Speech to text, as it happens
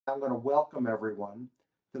I'm going to welcome everyone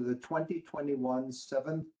to the 2021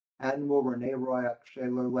 7th Annual Renee Royak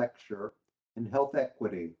Shaler Lecture in Health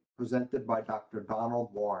Equity, presented by Dr. Donald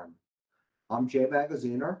Warne. I'm Jay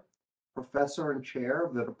Magaziner, Professor and Chair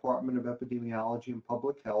of the Department of Epidemiology and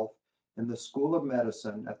Public Health in the School of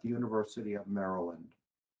Medicine at the University of Maryland.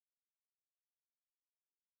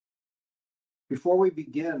 Before we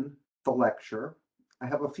begin the lecture, I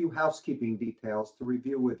have a few housekeeping details to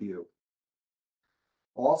review with you.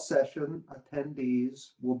 All session attendees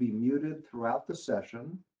will be muted throughout the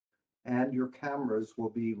session, and your cameras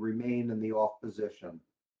will remain in the off position.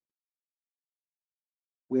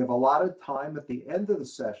 We have allotted time at the end of the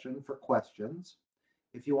session for questions.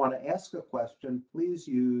 If you want to ask a question, please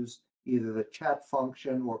use either the chat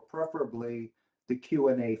function or preferably the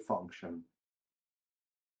Q&A function.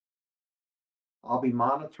 I'll be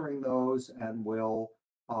monitoring those and will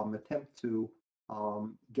attempt to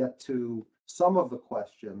get to some of the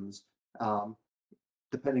questions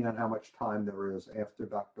depending on how much time there is after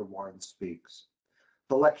Dr. Warne speaks.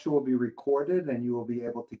 The lecture will be recorded and you will be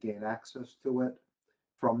able to gain access to it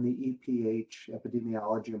from the EPH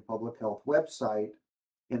Epidemiology and Public Health website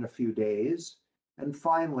in a few days. And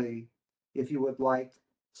finally, if you would like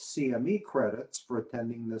CME credits for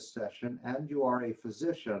attending this session and you are a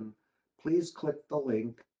physician, please click the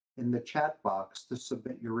link in the chat box to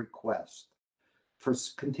submit your request. For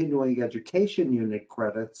continuing education unit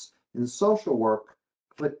credits in social work,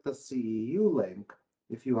 click the CEU link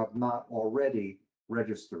if you have not already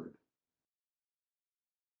registered.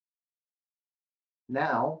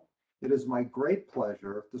 Now, it is my great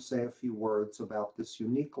pleasure to say a few words about this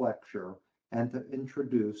unique lecture and to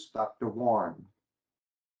introduce Dr. Warne.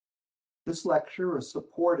 This lecture is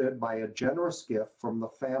supported by a generous gift from the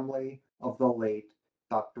family of the late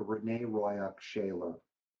Dr. Renee Royak Shaler.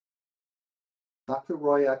 Dr.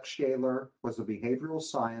 Royak Shaler was a behavioral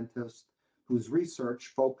scientist whose research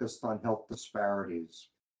focused on health disparities.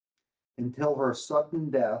 Until her sudden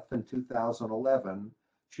death in 2011,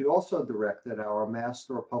 she also directed our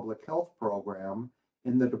Master of Public Health program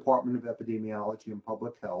in the Department of Epidemiology and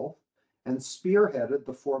Public Health and spearheaded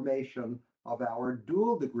the formation of our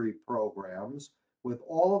dual degree programs with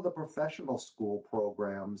all of the professional school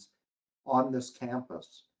programs on this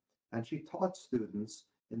campus. And she taught students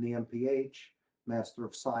in the MPH, Master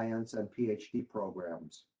of Science, and PhD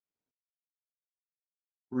programs.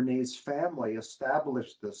 Renee's family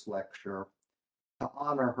established this lecture to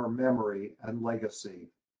honor her memory and legacy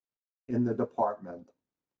in the department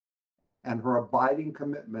and her abiding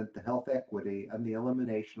commitment to health equity and the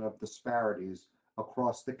elimination of disparities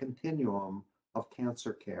across the continuum of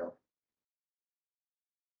cancer care.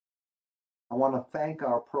 I want to thank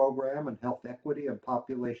our program in Health Equity and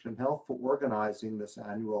Population Health for organizing this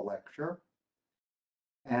annual lecture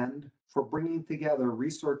and for bringing together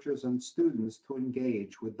researchers and students to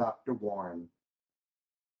engage with Dr. Warne.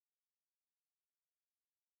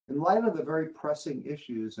 In light of the very pressing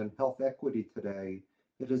issues in health equity today,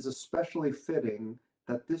 it is especially fitting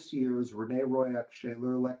that this year's Renee Royak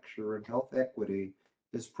Shaler Lecture in Health Equity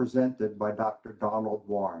is presented by Dr. Donald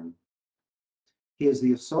Warne. He is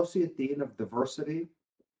the Associate Dean of Diversity,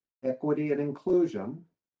 Equity, and Inclusion,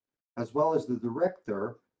 as well as the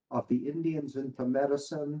Director of the Indians into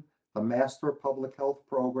Medicine, the Master of Public Health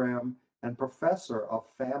Program, and Professor of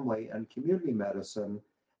Family and Community Medicine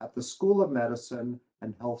at the School of Medicine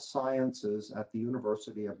and Health Sciences at the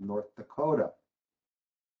University of North Dakota.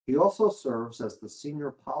 He also serves as the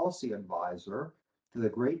Senior Policy Advisor to the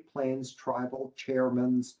Great Plains Tribal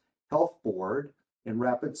Chairman's Health Board in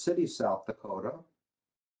Rapid City, South Dakota,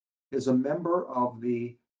 is a member of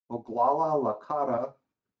the Oglala Lakota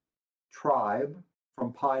tribe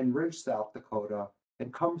from Pine Ridge, South Dakota,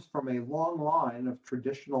 and comes from a long line of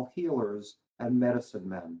traditional healers and medicine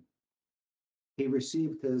men. He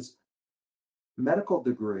received his medical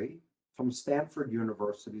degree from Stanford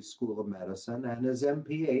University School of Medicine and his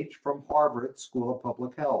MPH from Harvard School of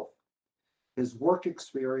Public Health. His work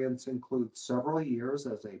experience includes several years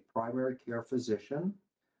as a primary care physician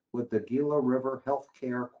with the Gila River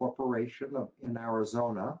Healthcare Corporation in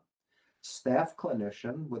Arizona, staff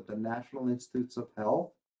clinician with the National Institutes of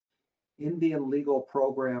Health, Indian Legal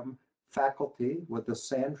Program faculty with the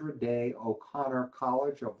Sandra Day O'Connor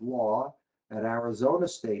College of Law at Arizona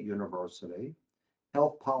State University,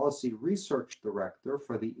 Health Policy Research Director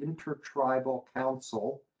for the Intertribal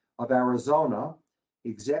Council of Arizona,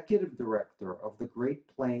 Executive Director of the Great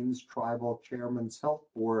Plains Tribal Chairman's Health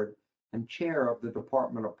Board, and Chair of the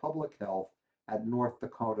Department of Public Health at North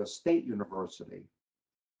Dakota State University.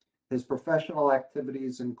 His professional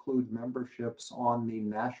activities include memberships on the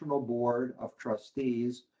National Board of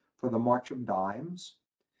Trustees for the March of Dimes,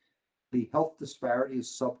 the Health Disparities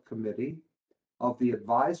Subcommittee, of the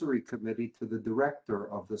Advisory Committee to the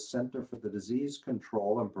Director of the Center for the Disease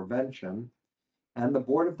Control and Prevention, and the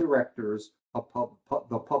Board of Directors of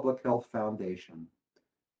the Public Health Foundation.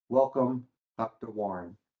 Welcome, Dr.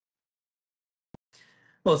 Warne.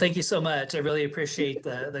 Well, thank you so much. I really appreciate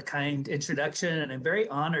the kind introduction, and I'm very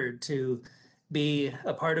honored to be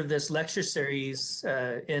a part of this lecture series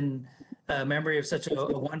in memory of such a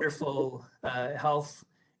wonderful health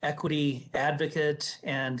equity advocate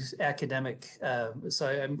and academic. So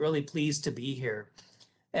I'm really pleased to be here.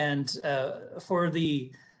 And for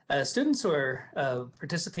the students who are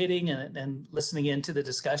participating and listening into the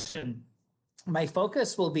discussion, my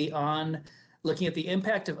focus will be on looking at the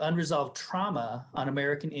impact of unresolved trauma on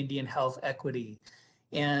American Indian health equity.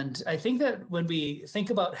 And I think that when we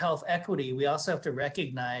think about health equity, we also have to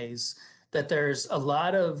recognize that there's a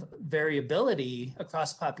lot of variability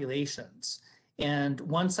across populations. And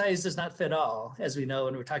one size does not fit all, as we know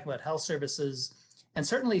when we're talking about health services. And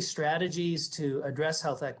certainly strategies to address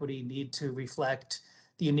health equity need to reflect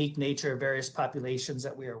the unique nature of various populations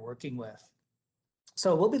that we are working with.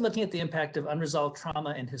 So we'll be looking at the impact of unresolved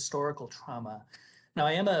trauma and historical trauma. Now,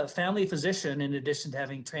 I am a family physician in addition to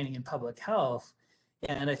having training in public health.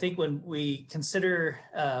 And I think when we consider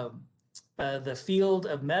the field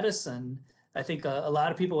of medicine, I think a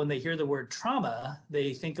lot of people, when they hear the word trauma,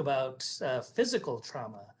 they think about physical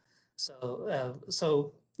trauma.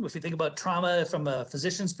 So if you think about trauma from a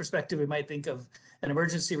physician's perspective, we might think of an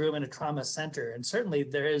emergency room and a trauma center. And certainly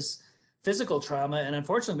there is physical trauma, and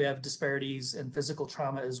unfortunately we have disparities in physical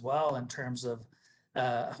trauma as well in terms of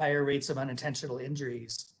higher rates of unintentional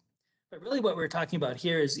injuries. But really what we're talking about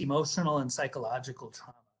here is emotional and psychological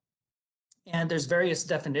trauma. And there's various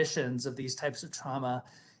definitions of these types of trauma,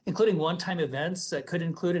 including one-time events that could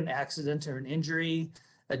include an accident or an injury,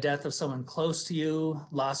 a death of someone close to you,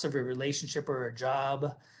 loss of a relationship or a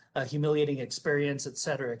job, a humiliating experience, et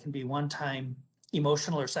cetera. It can be one-time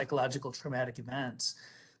emotional or psychological traumatic events.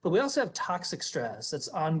 But we also have toxic stress, that's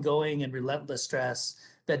ongoing and relentless stress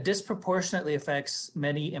that disproportionately affects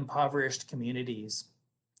many impoverished communities.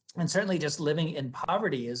 And certainly just living in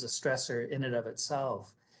poverty is a stressor in and of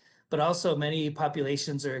itself. But also many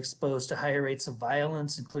populations are exposed to higher rates of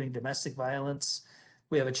violence, including domestic violence.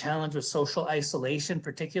 We have a challenge with social isolation,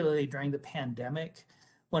 particularly during the pandemic.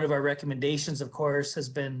 One of our recommendations, of course, has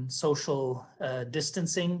been social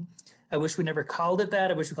distancing. I wish we never called it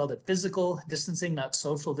that. I wish we called it physical distancing, not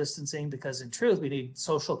social distancing, because in truth, we need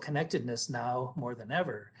social connectedness now more than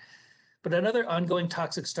ever. But another ongoing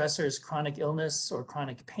toxic stressor is chronic illness or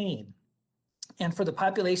chronic pain. And for the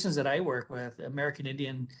populations that I work with, American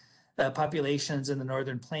Indian populations in the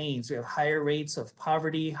Northern Plains, we have higher rates of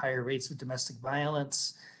poverty, higher rates of domestic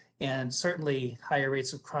violence, and certainly higher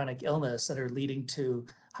rates of chronic illness that are leading to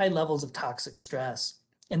high levels of toxic stress.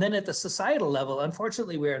 And then at the societal level,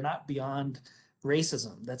 unfortunately, we are not beyond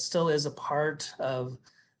racism. That still is a part of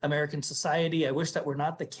American society. I wish that were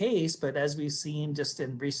not the case, but as we've seen just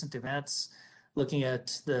in recent events, looking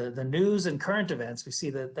at the news and current events, we see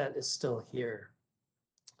that that is still here.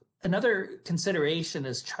 Another consideration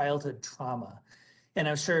is childhood trauma. And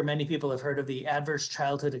I'm sure many people have heard of the Adverse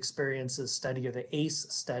Childhood Experiences Study, or the ACE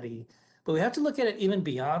study, but we have to look at it even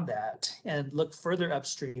beyond that and look further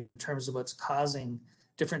upstream in terms of what's causing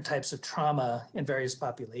different types of trauma in various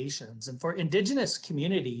populations. And for Indigenous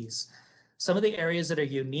communities, some of the areas that are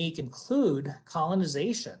unique include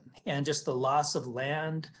colonization and just the loss of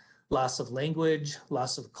land, loss of language,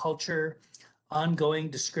 loss of culture. Ongoing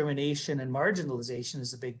discrimination and marginalization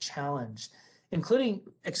is a big challenge, including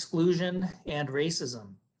exclusion and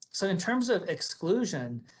racism. So in terms of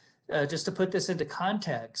exclusion, just to put this into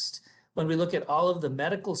context, when we look at all of the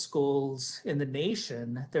medical schools in the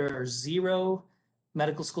nation, there are 0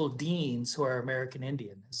 medical school deans who are American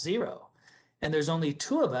Indian, 0. And there's only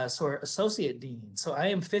 2 of us who are associate deans. So I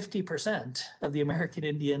am 50% of the American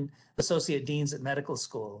Indian associate deans at medical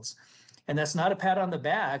schools. And that's not a pat on the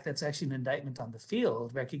back, that's actually an indictment on the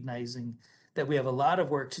field, recognizing that we have a lot of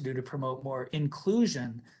work to do to promote more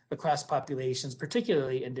inclusion across populations,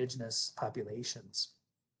 particularly Indigenous populations.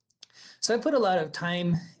 So I put a lot of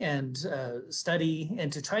time and study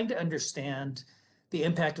into trying to understand the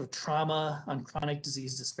impact of trauma on chronic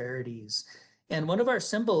disease disparities. And one of our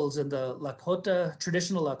symbols in the Lakota,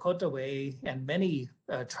 traditional Lakota way, and many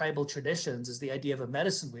tribal traditions is the idea of a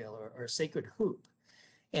medicine wheel or sacred hoop.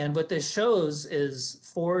 And what this shows is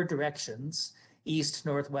 4 directions, east,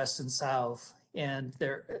 north, west, and south. And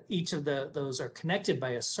each of those are connected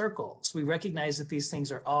by a circle. So we recognize that these things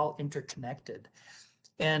are all interconnected.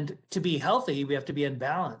 And to be healthy, we have to be in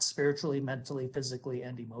balance spiritually, mentally, physically,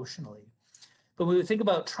 and emotionally. But when we think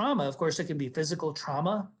about trauma, of course, there can be physical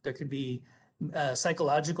trauma, there could be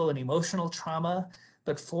psychological and emotional trauma.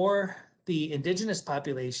 But for the indigenous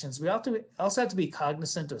populations, we also have to be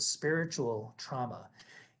cognizant of spiritual trauma.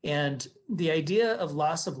 And the idea of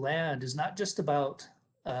loss of land is not just about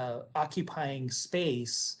occupying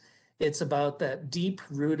space, it's about that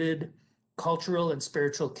deep-rooted cultural and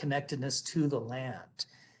spiritual connectedness to the land.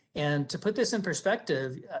 And to put this in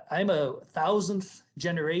perspective, I'm a 1000th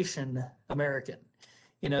generation American,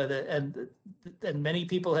 you know, and many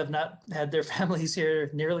people have not had their families here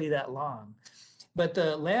nearly that long. But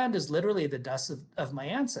the land is literally the dust of my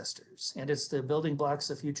ancestors, and it's the building blocks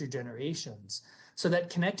of future generations. So that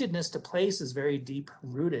connectedness to place is very deep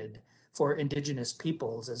rooted for indigenous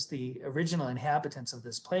peoples as the original inhabitants of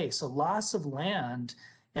this place. So loss of land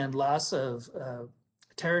and loss of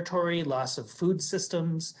territory, loss of food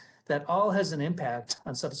systems, that all has an impact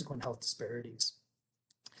on subsequent health disparities.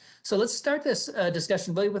 So let's start this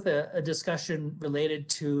discussion really with a discussion related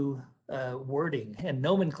to wording and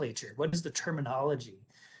nomenclature. What is the terminology?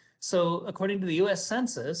 So according to the US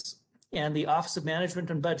Census and the Office of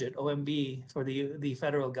Management and Budget, OMB, for the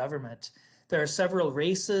federal government, there are several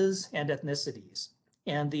races and ethnicities.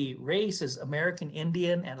 And the race is American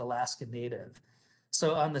Indian and Alaska Native.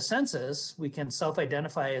 So on the census, we can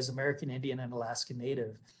self-identify as American Indian and Alaska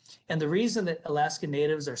Native. And the reason that Alaska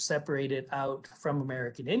Natives are separated out from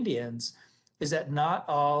American Indians is that not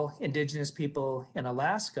all indigenous people in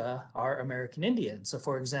Alaska are American Indians. So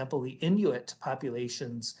for example, the Inuit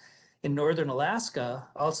populations in northern Alaska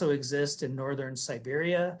also exist in northern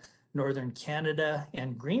Siberia, northern Canada,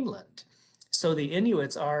 and Greenland. So the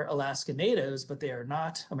Inuits are Alaska Natives, but they are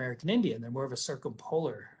not American Indian. They're more of a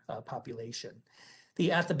circumpolar population. The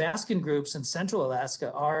Athabascan groups in central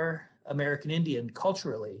Alaska are American Indian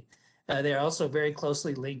culturally. They are also very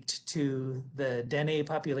closely linked to the Dene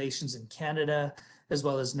populations in Canada, as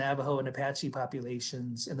well as Navajo and Apache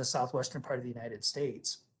populations in the southwestern part of the United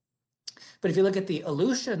States. But if you look at the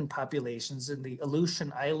Aleutian populations in the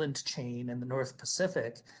Aleutian Island chain in the North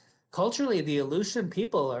Pacific, culturally, the Aleutian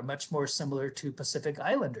people are much more similar to Pacific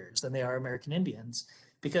Islanders than they are American Indians,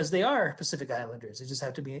 because they are Pacific Islanders. They just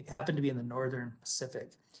happen to be in the Northern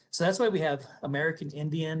Pacific. So that's why we have American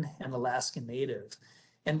Indian and Alaskan Native.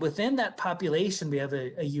 And within that population, we have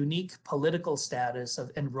a unique political status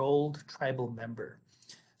of enrolled tribal member.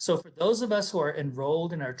 So for those of us who are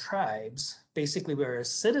enrolled in our tribes, basically we're a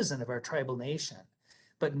citizen of our tribal nation,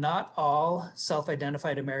 but not all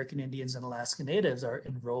self-identified American Indians and Alaska Natives are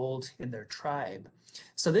enrolled in their tribe.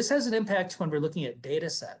 So this has an impact when we're looking at data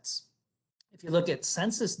sets. If you look at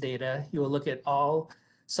census data, you will look at all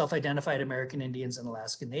self-identified American Indians and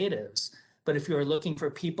Alaska Natives. But if you're looking for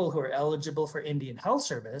people who are eligible for Indian Health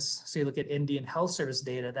Service, so you look at Indian Health Service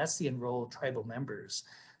data, that's the enrolled tribal members.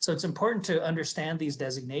 So it's important to understand these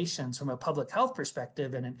designations from a public health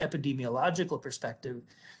perspective and an epidemiological perspective,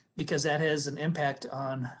 because that has an impact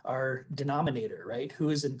on our denominator, right? Who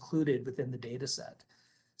is included within the data set.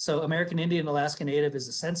 So American Indian, Alaska Native is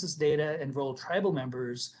the census data, enrolled tribal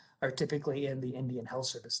members are typically in the Indian Health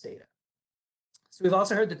Service data. So we've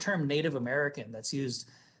also heard the term Native American that's used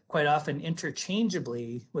quite often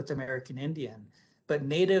interchangeably with American Indian, but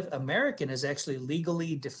Native American is actually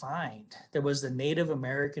legally defined. There was the Native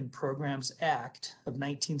American Programs Act of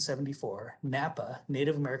 1974, NAPA,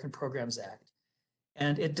 Native American Programs Act,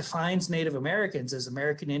 and it defines Native Americans as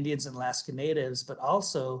American Indians and Alaska Natives, but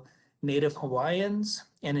also Native Hawaiians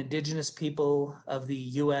and indigenous people of the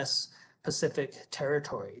US Pacific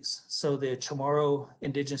territories. So the Chamorro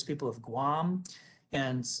indigenous people of Guam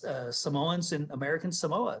and Samoans in American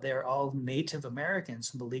Samoa, they're all Native Americans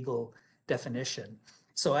from the legal definition.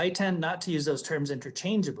 So I tend not to use those terms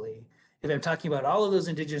interchangeably. If I'm talking about all of those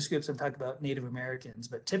indigenous groups, I'm talking about Native Americans,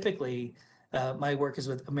 but typically my work is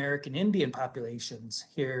with American Indian populations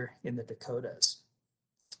here in the Dakotas.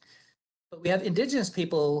 But we have indigenous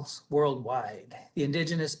peoples worldwide. The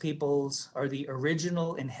indigenous peoples are the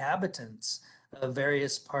original inhabitants of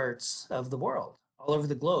various parts of the world. All over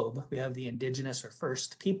the globe, we have the indigenous or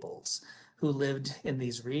first peoples who lived in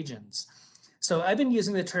these regions. So I've been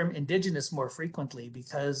using the term indigenous more frequently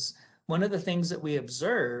because one of the things that we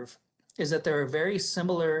observe is that there are very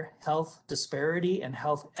similar health disparity and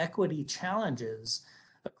health equity challenges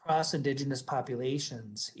across indigenous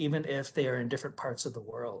populations, even if they are in different parts of the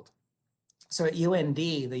world. So at UND,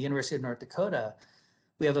 the University of North Dakota,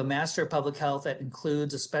 we have a Master of Public Health that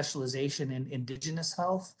includes a specialization in Indigenous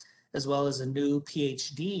health, as well as a new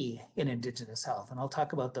PhD in Indigenous health. And I'll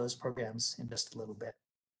talk about those programs in just a little bit.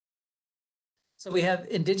 So we have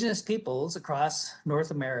Indigenous peoples across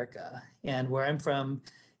North America. And where I'm from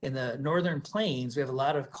in the Northern Plains, we have a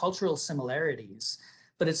lot of cultural similarities,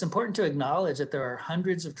 but it's important to acknowledge that there are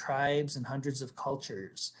hundreds of tribes and hundreds of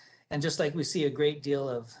cultures. And just like we see a great deal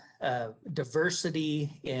of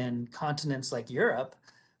diversity in continents like Europe,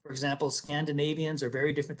 for example, Scandinavians are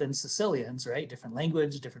very different than Sicilians, right? Different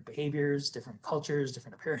language, different behaviors, different cultures,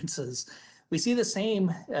 different appearances. We see the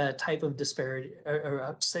same type of disparity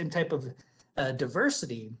or same type of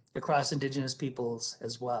diversity across Indigenous peoples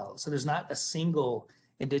as well. So there's not a single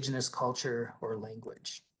Indigenous culture or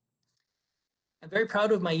language. I'm very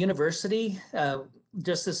proud of my university.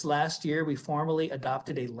 Just this last year, we formally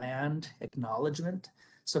adopted a land acknowledgement.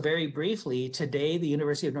 So very briefly, today, the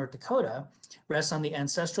University of North Dakota rests on the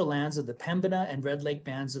ancestral lands of the Pembina and Red Lake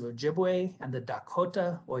bands of Ojibwe and the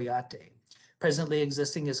Dakota Oyate, presently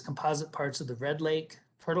existing as composite parts of the Red Lake,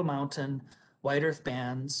 Turtle Mountain, White Earth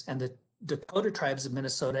bands, and the Dakota tribes of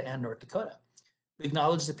Minnesota and North Dakota. We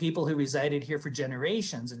acknowledge the people who resided here for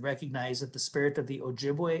generations and recognize that the spirit of the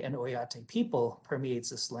Ojibwe and Oyate people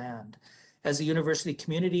permeates this land. As a university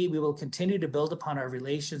community, we will continue to build upon our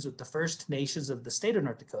relations with the First Nations of the state of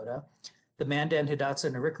North Dakota, the Mandan, Hidatsa,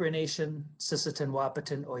 and Arikara Nation, Sisseton,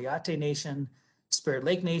 Wahpeton, Oyate Nation, Spirit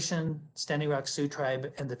Lake Nation, Standing Rock Sioux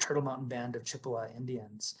Tribe, and the Turtle Mountain Band of Chippewa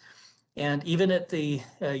Indians. And even at the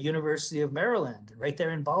University of Maryland, right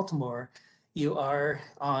there in Baltimore, you are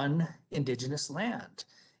on Indigenous land.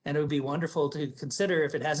 And it would be wonderful to consider,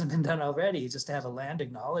 if it hasn't been done already, just to have a land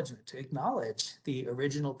acknowledgement to acknowledge the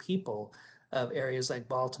original people of areas like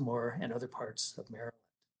Baltimore and other parts of Maryland.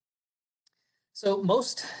 So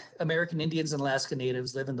most American Indians and Alaska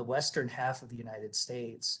Natives live in the western half of the United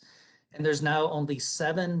States. And there's now only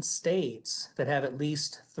 7 states that have at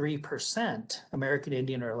least 3% American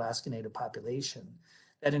Indian or Alaska Native population.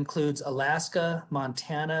 That includes Alaska,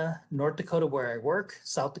 Montana, North Dakota, where I work,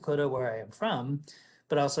 South Dakota, where I am from,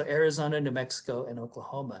 but also Arizona, New Mexico, and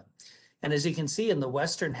Oklahoma. And as you can see, in the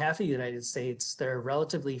western half of the United States, there are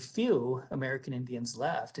relatively few American Indians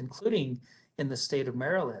left, including in the state of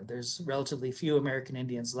Maryland. There's relatively few American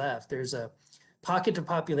Indians left. There's a pocket of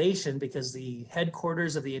population because the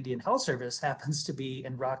headquarters of the Indian Health Service happens to be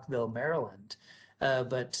in Rockville, Maryland.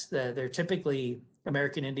 But they're typically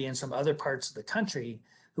American Indians from other parts of the country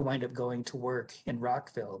who wind up going to work in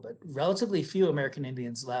Rockville, but relatively few American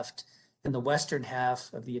Indians left in the western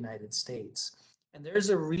half of the United States. And there's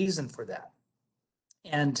a reason for that.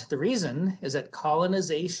 And the reason is that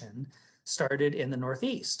colonization started in the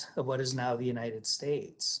Northeast of what is now the United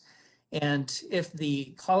States. And if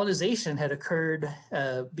the colonization had occurred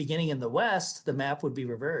beginning in the West, the map would be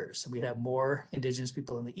reversed. We'd have more Indigenous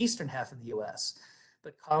people in the eastern half of the US.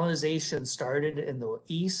 But colonization started in the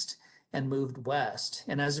East and moved west.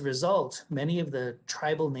 And as a result, many of the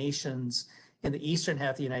tribal nations in the eastern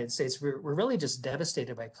half of the United States were really just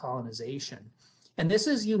devastated by colonization. And this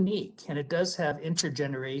is unique, and it does have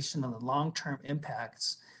intergenerational and long-term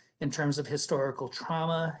impacts in terms of historical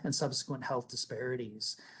trauma and subsequent health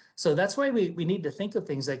disparities. So that's why we need to think of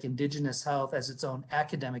things like Indigenous health as its own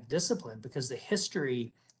academic discipline, because the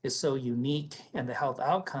history is so unique and the health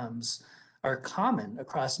outcomes are common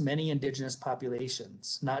across many Indigenous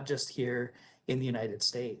populations, not just here in the United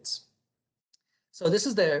States. So this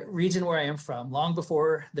is the region where I am from. Long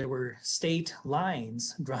before there were state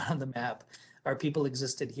lines drawn on the map, our people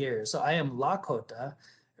existed here. So I am Lakota,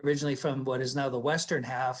 originally from what is now the western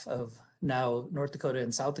half of now North Dakota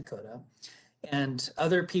and South Dakota. And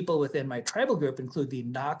other people within my tribal group include the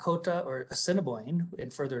Nakota or Assiniboine in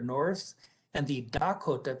further north, and the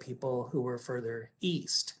Dakota people who were further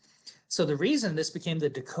east. So the reason this became the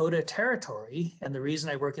Dakota Territory, and the reason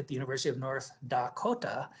I work at the University of North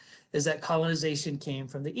Dakota, is that colonization came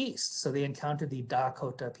from the east. So they encountered the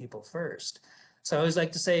Dakota people first. So I always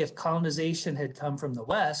like to say, if colonization had come from the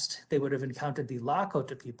west, they would have encountered the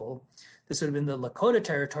Lakota people. This would have been the Lakota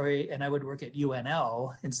Territory, and I would work at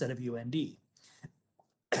UNL instead of UND.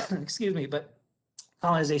 Excuse me, but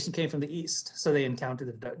colonization came from the east, so they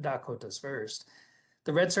encountered the Dakotas first.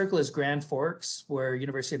 The red circle is Grand Forks, where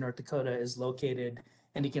University of North Dakota is located,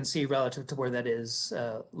 and you can see relative to where that is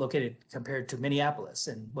located compared to Minneapolis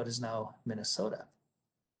in what is now Minnesota.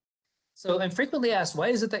 So I'm frequently asked, why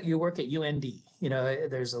is it that you work at UND? You know,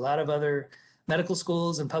 there's a lot of other medical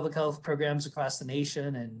schools and public health programs across the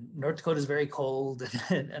nation, and North Dakota is very cold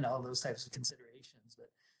and all those types of considerations. But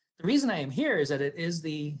the reason I am here is that it is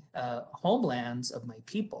the homelands of my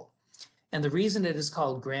people. And the reason it is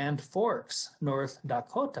called Grand Forks, North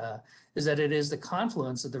Dakota, is that it is the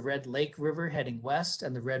confluence of the Red Lake River heading west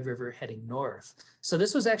and the Red River heading north. So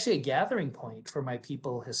this was actually a gathering point for my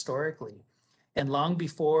people historically. And long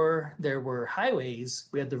before there were highways,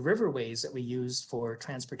 we had the riverways that we used for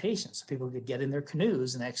transportation. So people could get in their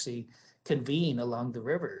canoes and actually convene along the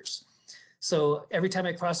rivers. So every time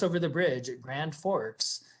I cross over the bridge at Grand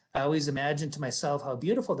Forks, I always imagine to myself how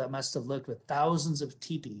beautiful that must have looked with thousands of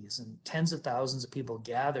teepees and tens of thousands of people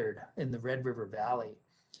gathered in the Red River Valley.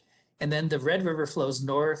 And then the Red River flows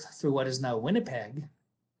north through what is now Winnipeg.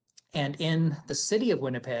 And in the city of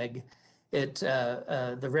Winnipeg,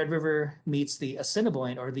 the Red River meets the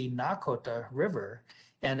Assiniboine or the Lakota River,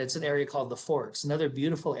 and it's an area called the Forks, another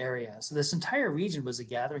beautiful area. So this entire region was a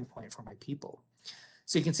gathering point for my people.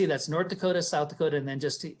 So you can see that's North Dakota, South Dakota, and then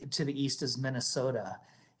just to the east is Minnesota.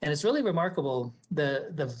 And it's really remarkable.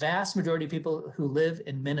 The vast majority of people who live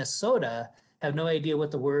in Minnesota have no idea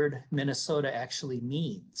what the word Minnesota actually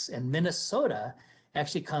means. And Minnesota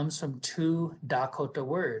actually comes from two Dakota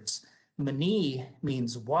words. Mani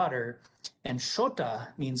means water, and Shota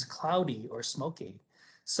means cloudy or smoky.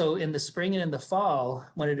 So in the spring and in the fall,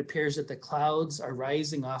 when it appears that the clouds are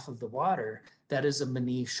rising off of the water, that is a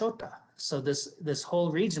Mani Shota. So this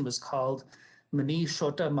whole region was called Mani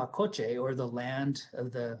Shota Makoche, or the land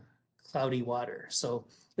of the cloudy water. So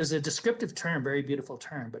there's a descriptive term, very beautiful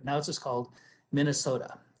term, but now it's just called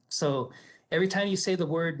Minnesota. So every time you say the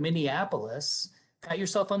word Minneapolis, pat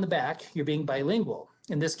yourself on the back, you're being bilingual.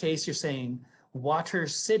 In this case, you're saying Water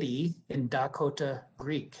City in Dakota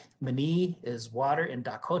Greek. Mani is water in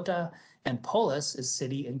Dakota, and polis is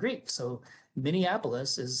city in Greek. So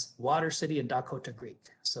Minneapolis is Water City in Dakota Greek.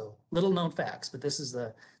 So little known facts, but this is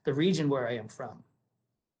the region where I am from.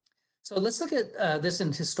 So let's look at this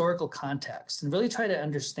in historical context and really try to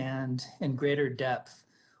understand in greater depth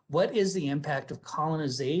what is the impact of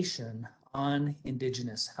colonization on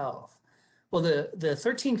Indigenous health. Well, the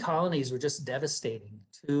 13 colonies were just devastating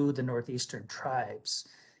to the Northeastern tribes.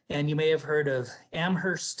 And you may have heard of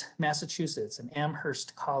Amherst, Massachusetts, and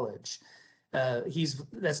Amherst College.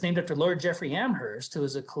 That's named after Lord Jeffrey Amherst, who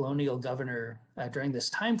was a colonial governor during this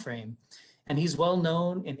time frame. And he's well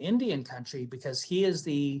known in Indian country because he is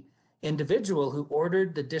the individual who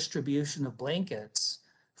ordered the distribution of blankets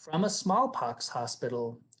from a smallpox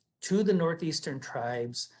hospital to the Northeastern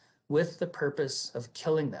tribes with the purpose of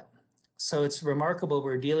killing them. So it's remarkable.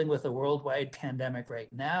 We're dealing with a worldwide pandemic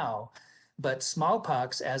right now, but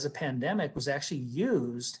smallpox as a pandemic was actually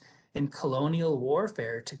used in colonial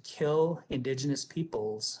warfare to kill Indigenous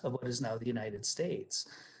peoples of what is now the United States.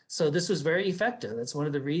 So this was very effective. That's one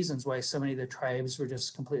of the reasons why so many of the tribes were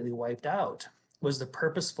just completely wiped out, was the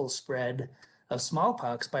purposeful spread of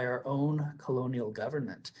smallpox by our own colonial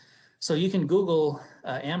government. So you can Google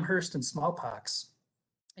Amherst and smallpox,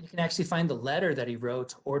 and you can actually find the letter that he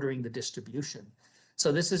wrote ordering the distribution.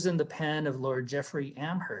 So this is in the pen of Lord Jeffrey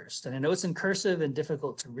Amherst. And I know it's in cursive and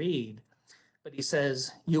difficult to read, but he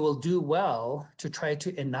says, "You will do well to try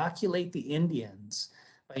to inoculate the Indians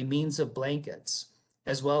by means of blankets,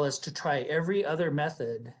 as well as to try every other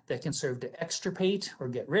method that can serve to extirpate or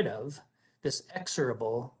get rid of this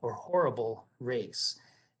execrable or horrible race.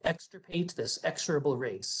 Extirpate this execrable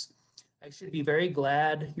race. I should be very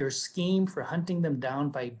glad your scheme for hunting them down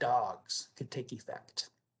by dogs could take effect."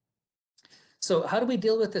 So how do we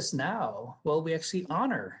deal with this now? Well, we actually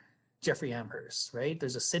honor Jeffrey Amherst, right?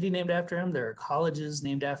 There's a city named after him. There are colleges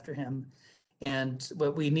named after him. And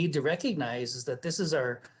what we need to recognize is that this is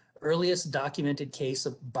our earliest documented case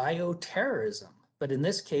of bioterrorism. But in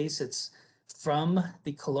this case, it's from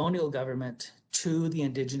the colonial government to the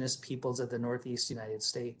Indigenous peoples of the Northeast United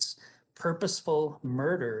States. Purposeful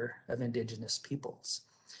murder of Indigenous peoples.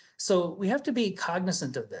 So we have to be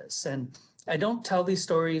cognizant of this. And I don't tell these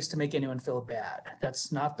stories to make anyone feel bad.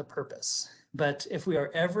 That's not the purpose. But if we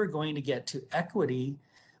are ever going to get to equity,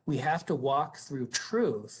 we have to walk through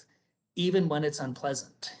truth, even when it's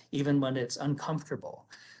unpleasant, even when it's uncomfortable.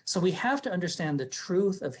 So we have to understand the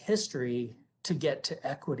truth of history to get to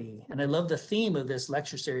equity. And I love the theme of this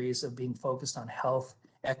lecture series of being focused on health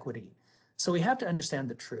equity. So we have to understand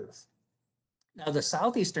the truth. Now, the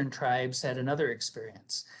Southeastern tribes had another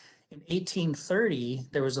experience. In 1830,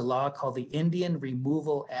 there was a law called the Indian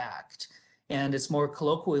Removal Act, and it's more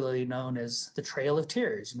colloquially known as the Trail of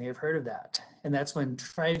Tears. You may have heard of that. And that's when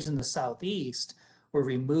tribes in the Southeast were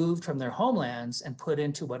removed from their homelands and put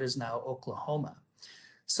into what is now Oklahoma.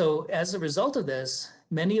 So as a result of this,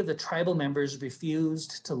 many of the tribal members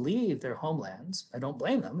refused to leave their homelands. I don't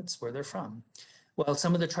blame them, it's where they're from. While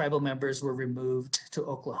some of the tribal members were removed to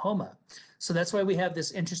Oklahoma. So that's why we have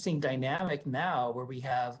this interesting dynamic now where we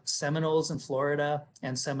have Seminoles in Florida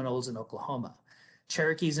and Seminoles in Oklahoma,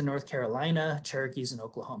 Cherokees in North Carolina, Cherokees in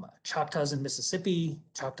Oklahoma, Choctaws in Mississippi,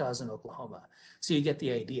 Choctaws in Oklahoma. So you get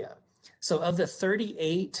the idea. So of the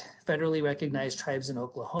 38 federally recognized tribes in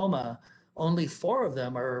Oklahoma, only 4 of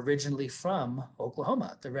them are originally from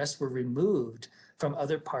Oklahoma. The rest were removed from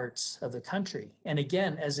other parts of the country. And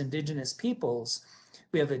again, as Indigenous peoples,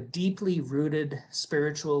 we have a deeply rooted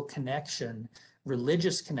spiritual connection,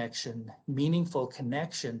 religious connection, meaningful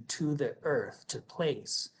connection to the earth, to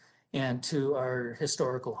place, and to our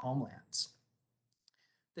historical homelands.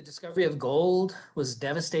 The discovery of gold was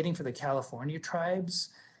devastating for the California tribes.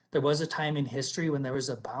 There was a time in history when there was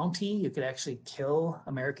a bounty. You could actually kill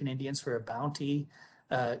American Indians for a bounty,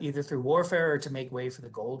 either through warfare or to make way for the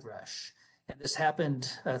gold rush. And this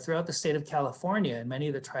happened throughout the state of California, and many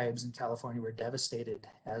of the tribes in California were devastated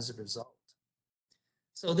as a result.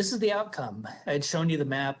 So this is the outcome. I had shown you the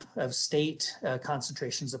map of state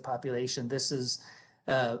concentrations of population. This is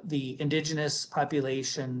the indigenous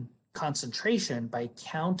population concentration by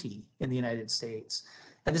county in the United States.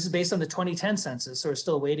 And this is based on the 2010 census, so we're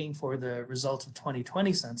still waiting for the results of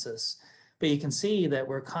 2020 census. But you can see that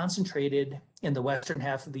we're concentrated in the western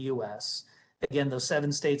half of the US. Again, those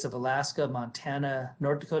 7 states of Alaska, Montana,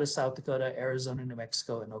 North Dakota, South Dakota, Arizona, New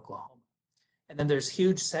Mexico, and Oklahoma. And then there's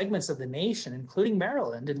huge segments of the nation, including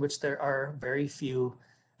Maryland, in which there are very few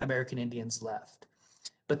American Indians left.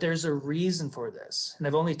 But there's a reason for this. And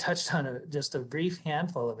I've only touched on just a brief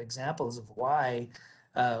handful of examples of why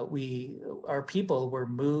our people were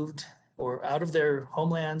moved or out of their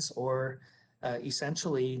homelands or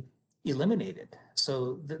essentially eliminated.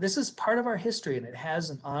 So this is part of our history, and it has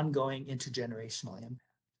an ongoing intergenerational impact.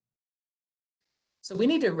 So we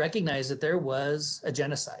need to recognize that there was a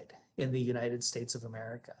genocide in the United States of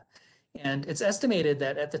America. And it's estimated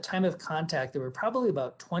that at the time of contact, there were probably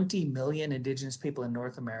about 20 million Indigenous people in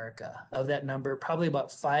North America. Of that number, probably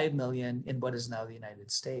about 5 million in what is now the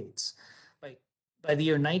United States. By the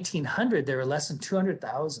year 1900, there were less than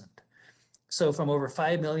 200,000. So from over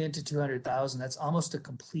 5 million to 200,000, that's almost a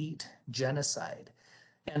complete genocide.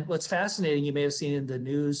 And what's fascinating, you may have seen in the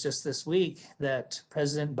news just this week that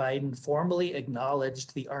President Biden formally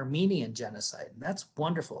acknowledged the Armenian genocide. And that's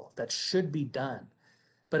wonderful. That should be done.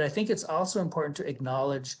 But I think it's also important to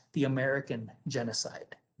acknowledge the American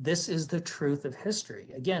genocide. This is the truth of history.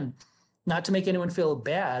 Again, not to make anyone feel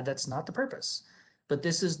bad, that's not the purpose. But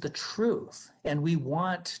this is the truth, and we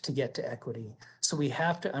want to get to equity. So we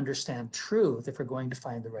have to understand truth if we're going to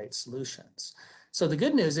find the right solutions. So the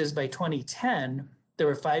good news is by 2010, there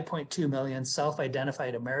were 5.2 million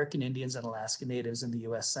self-identified American Indians and Alaska Natives in the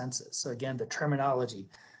US Census. So again, the terminology,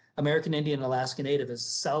 American Indian and Alaska Native is a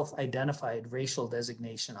self-identified racial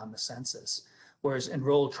designation on the census, whereas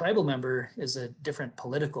enrolled tribal member is a different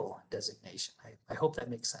political designation. I hope that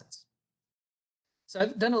makes sense. So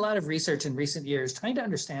I've done a lot of research in recent years trying to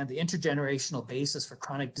understand the intergenerational basis for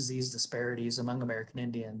chronic disease disparities among American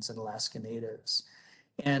Indians and Alaska Natives.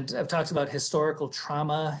 And I've talked about historical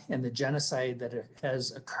trauma and the genocide that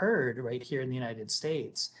has occurred right here in the United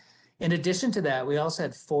States. In addition to that, we also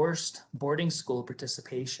had forced boarding school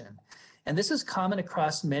participation. And this is common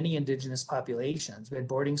across many Indigenous populations. We had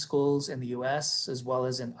boarding schools in the US as well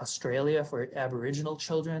as in Australia for Aboriginal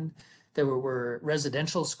children. There were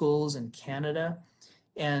residential schools in Canada.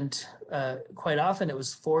 And quite often it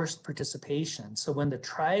was forced participation. So when the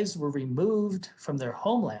tribes were removed from their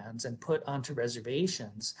homelands and put onto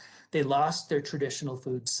reservations, they lost their traditional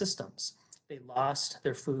food systems. They lost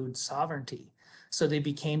their food sovereignty. So they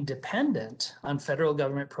became dependent on federal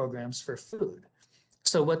government programs for food.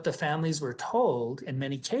 So what the families were told in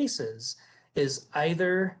many cases is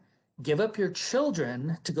either give up your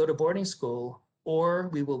children to go to boarding school or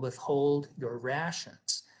we will withhold your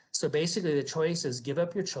rations. So basically the choice is give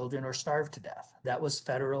up your children or starve to death. That was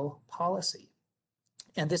federal policy.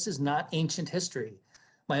 And this is not ancient history.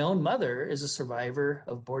 My own mother is a survivor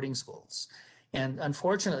of boarding schools. And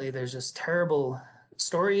unfortunately, there's just terrible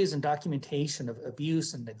stories and documentation of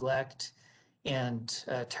abuse and neglect and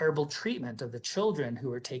terrible treatment of the children who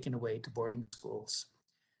were taken away to boarding schools.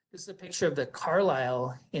 This is a picture of the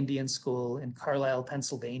Carlisle Indian School in Carlisle,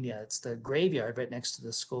 Pennsylvania. It's the graveyard right next to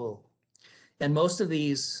the school. And most of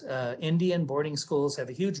these Indian boarding schools have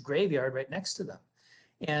a huge graveyard right next to them.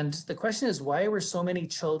 And the question is, why were so many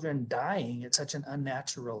children dying at such an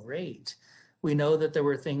unnatural rate? We know that there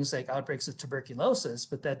were things like outbreaks of tuberculosis,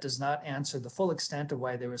 but that does not answer the full extent of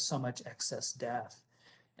why there was so much excess death.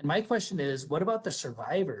 And my question is, what about the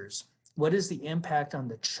survivors? What is the impact on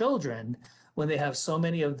the children when they have so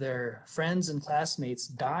many of their friends and classmates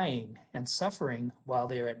dying and suffering while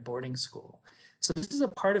they are at boarding school? So this is a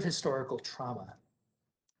part of historical trauma.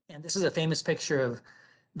 And this is a famous picture of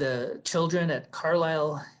the children at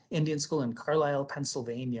Carlisle Indian School in Carlisle,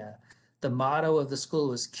 Pennsylvania. The motto of the school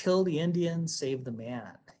was "Kill the Indian, save the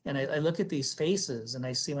man." And I look at these faces and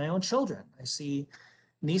I see my own children. I see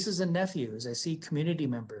nieces and nephews. I see community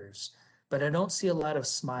members, but I don't see a lot of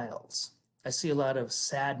smiles. I see a lot of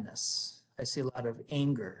sadness. I see a lot of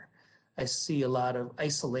anger. I see a lot of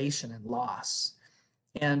isolation and loss.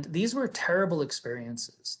 And these were terrible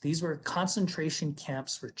experiences. These were concentration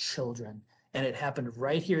camps for children, and it happened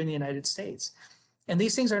right here in the United States. And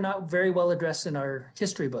these things are not very well addressed in our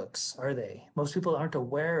history books, are they? Most people aren't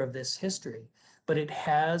aware of this history, but it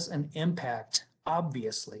has an impact,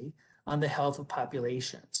 obviously, on the health of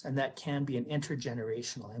populations, and that can be an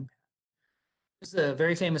intergenerational impact. This is a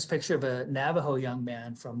very famous picture of a Navajo young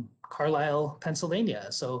man from Carlisle, Pennsylvania.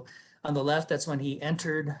 So on the left, that's when he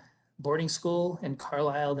entered boarding school in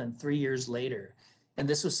Carlisle, then 3 years later. And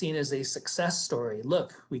this was seen as a success story.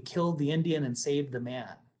 Look, we killed the Indian and saved the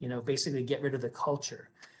man, basically get rid of the culture.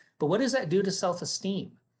 But what does that do to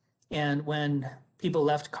self-esteem? And when people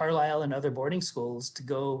left Carlisle and other boarding schools to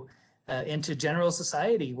go into general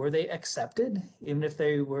society, were they accepted? Even if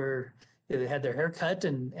they had their hair cut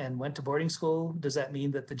and went to boarding school, does that mean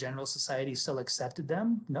that the general society still accepted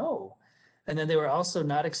them? No. And then they were also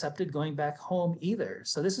not accepted going back home either.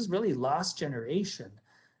 So this is really lost generation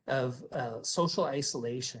of social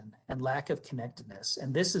isolation and lack of connectedness.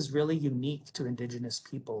 And this is really unique to Indigenous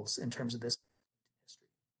peoples in terms of this history.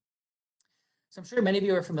 So I'm sure many of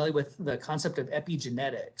you are familiar with the concept of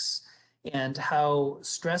epigenetics and how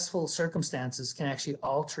stressful circumstances can actually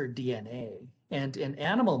alter DNA. And in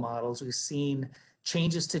animal models, we've seen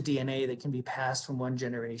changes to DNA that can be passed from one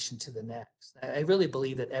generation to the next. I really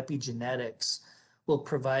believe that epigenetics will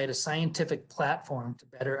provide a scientific platform to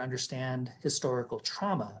better understand historical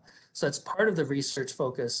trauma. So that's part of the research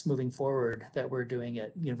focus moving forward that we're doing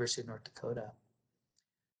at University of North Dakota.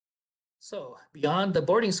 So beyond the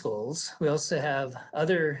boarding schools, we also have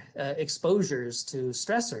other exposures to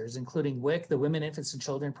stressors, including WIC, the Women, Infants, and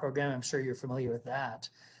Children program. I'm sure you're familiar with that.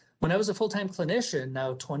 When I was a full-time clinician,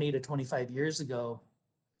 now 20 to 25 years ago,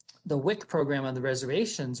 the WIC program on the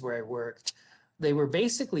reservations where I worked, they were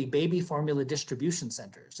basically baby formula distribution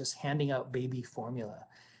centers, just handing out baby formula.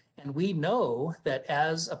 And we know that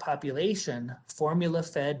as a population,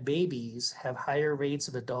 formula-fed babies have higher rates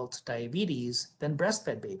of adult diabetes than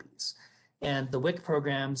breastfed babies. And the WIC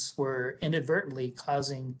programs were inadvertently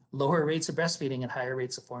causing lower rates of breastfeeding and higher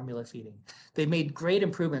rates of formula feeding. They've made great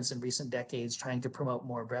improvements in recent decades trying to promote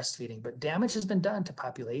more breastfeeding, but damage has been done to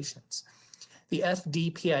populations. The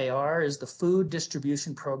FDPIR is the Food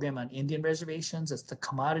Distribution Program on Indian reservations. It's the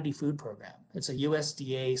Commodity Food Program. It's a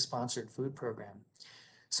USDA-sponsored food program.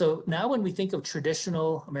 So now when we think of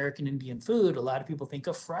traditional American Indian food, a lot of people think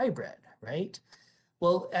of fry bread, right?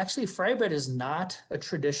 Well, actually, fry bread is not a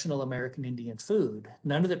traditional American Indian food.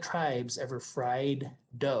 None of the tribes ever fried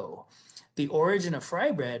dough. The origin of fry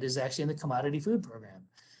bread is actually in the Commodity Food Program.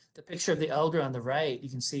 The picture of the elder on the right, you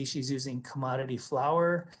can see she's using commodity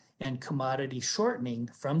flour and commodity shortening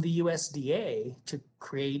from the USDA to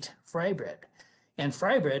create fry bread. And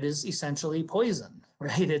fry bread is essentially poison,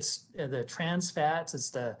 right? It's the trans fats, it's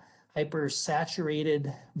the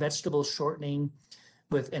hypersaturated vegetable shortening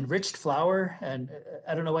with enriched flour. And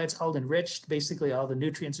I don't know why it's called enriched. Basically, all the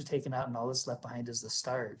nutrients are taken out and all that's left behind is the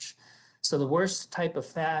starch. So the worst type of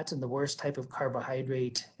fat and the worst type of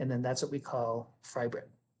carbohydrate, and then that's what we call fry bread.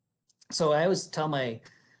 So I always tell my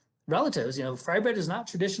relatives, fry bread is not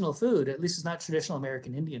traditional food, at least it's not traditional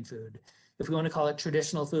American Indian food. If we want to call it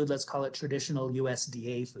traditional food, let's call it traditional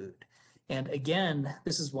USDA food. And again,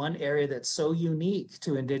 this is one area that's so unique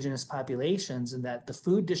to Indigenous populations in that the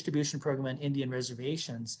food distribution program on Indian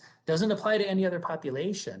reservations doesn't apply to any other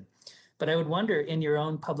population. But I would wonder, in your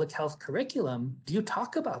own public health curriculum, do you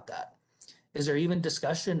talk about that? Is there even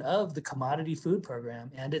discussion of the commodity food program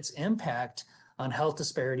and its impact on health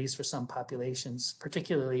disparities for some populations,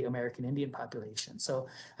 particularly American Indian populations? So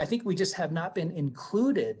I think we just have not been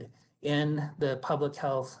included in the public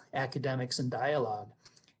health academics and dialogue.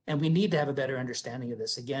 And we need to have a better understanding of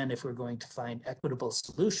this, again, if we're going to find equitable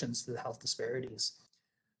solutions to the health disparities.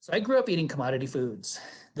 So I grew up eating commodity foods.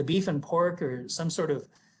 The beef and pork or some sort of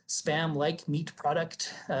spam-like meat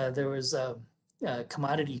product. There was a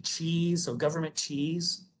commodity cheese, so government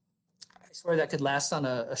cheese. I swear that could last on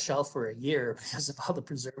a shelf for a year because of all the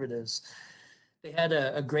preservatives. They had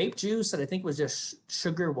a grape juice that I think was just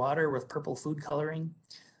sugar water with purple food coloring.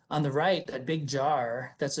 On the right, that big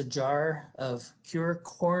jar, that's a jar of pure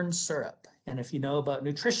corn syrup. And if you know about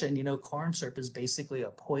nutrition, you know corn syrup is basically a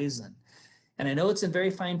poison. And I know it's in very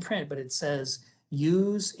fine print, but it says,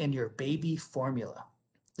 use in your baby formula.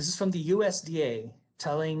 This is from the USDA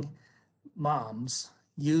telling moms,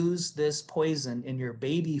 use this poison in your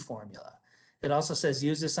baby formula. It also says,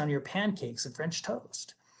 use this on your pancakes and French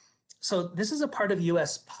toast. So this is a part of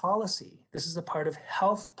US policy. This is a part of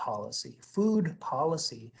health policy, food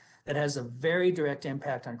policy that has a very direct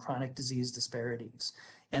impact on chronic disease disparities.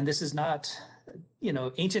 And this is not,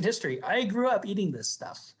 ancient history. I grew up eating this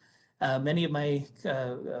stuff. Many of my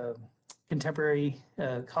contemporary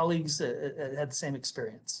colleagues had the same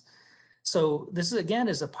experience. So this is, again,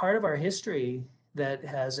 is a part of our history that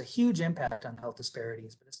has a huge impact on health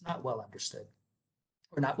disparities, but it's not well understood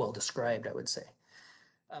or not well described, I would say.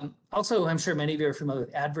 Also, I'm sure many of you are familiar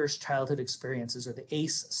with adverse childhood experiences, or the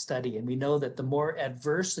ACE study. And we know that the more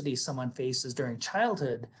adversity someone faces during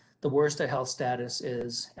childhood, the worse their health status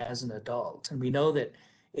is as an adult. And we know that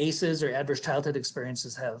ACEs, or adverse childhood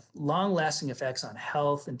experiences, have long-lasting effects on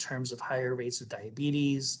health in terms of higher rates of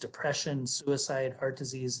diabetes, depression, suicide, heart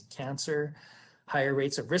disease, cancer, higher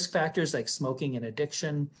rates of risk factors like smoking and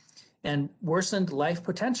addiction, and worsened life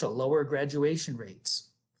potential, lower graduation rates,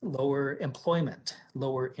 lower employment,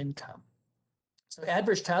 lower income. So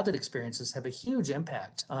adverse childhood experiences have a huge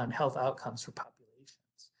impact on health outcomes for populations.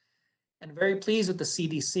 And very pleased with the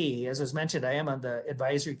CDC. As was mentioned, I am on the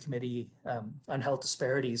advisory committee on health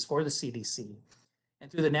disparities for the CDC. And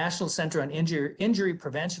through the National Center on Injury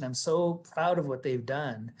Prevention, I'm so proud of what they've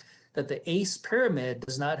done, that the ACE pyramid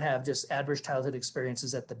does not have just adverse childhood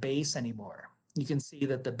experiences at the base anymore. You can see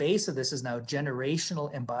that the base of this is now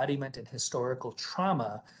generational embodiment and historical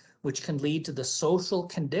trauma, which can lead to the social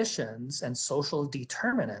conditions and social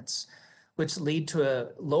determinants, which lead to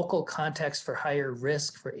a local context for higher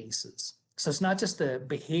risk for ACEs. So it's not just the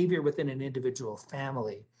behavior within an individual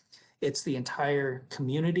family, it's the entire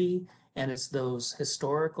community, and it's those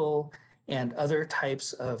historical and other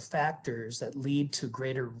types of factors that lead to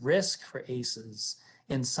greater risk for ACEs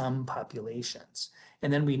in some populations.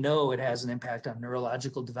 And then we know it has an impact on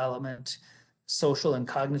neurological development, social and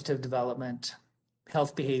cognitive development,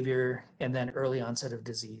 health behavior, and then early onset of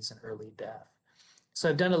disease and early death. So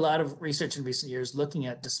I've done a lot of research in recent years looking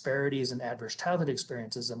at disparities in adverse childhood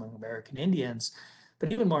experiences among American Indians,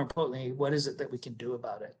 but even more importantly, what is it that we can do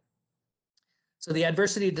about it? So the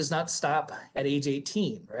adversity does not stop at age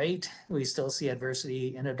 18, right? We still see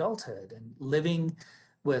adversity in adulthood, and living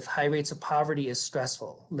with high rates of poverty is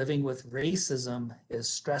stressful. Living with racism is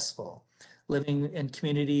stressful. Living in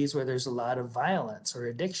communities where there's a lot of violence or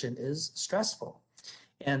addiction is stressful.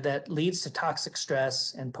 And that leads to toxic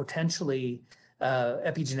stress and potentially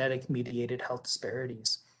epigenetic mediated health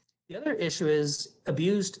disparities. The other issue is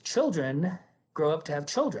abused children grow up to have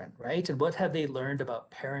children, right? And what have they learned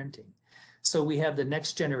about parenting? So we have the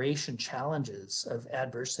next generation challenges of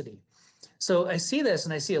adversity. So I see this,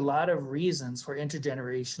 and I see a lot of reasons for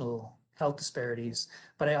intergenerational health disparities,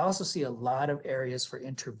 but I also see a lot of areas for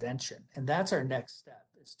intervention. And that's our next step,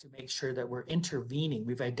 is to make sure that we're intervening.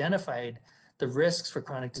 We've identified the risks for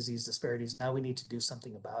chronic disease disparities. Now we need to do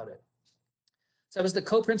something about it. So I was the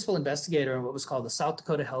co-principal investigator on what was called the South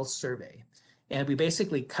Dakota Health Survey. And we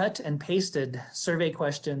basically cut and pasted survey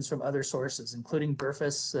questions from other sources, including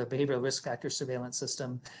BRFIS, the Behavioral Risk Factor Surveillance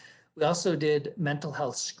System. We also did mental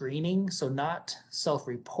health screening, so not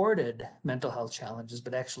self-reported mental health challenges,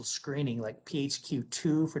 but actual screening, like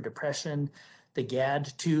PHQ-2 for depression, the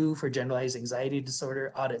GAD-2 for generalized anxiety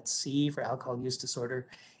disorder, Audit-C for alcohol use disorder,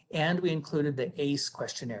 and we included the ACE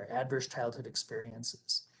questionnaire, Adverse Childhood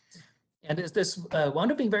Experiences. And this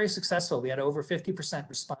wound up being very successful. We had over 50%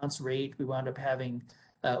 response rate. We wound up having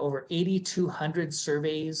over 8,200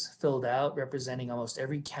 surveys filled out, representing almost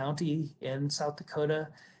every county in South Dakota.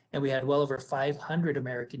 And we had well over 500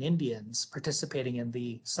 American Indians participating in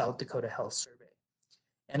the South Dakota Health Survey.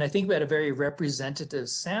 And I think we had a very representative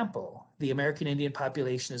sample. The American Indian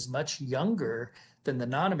population is much younger than the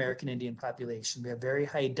non-American Indian population. We have very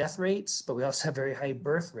high death rates, but we also have very high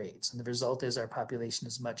birth rates. And the result is our population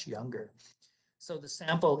is much younger. So the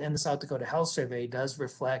sample in the South Dakota Health Survey does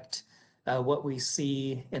reflect what we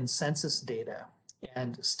see in census data,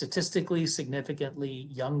 and statistically significantly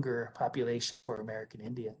younger population for American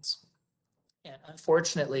Indians. And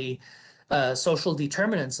unfortunately, social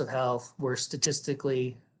determinants of health were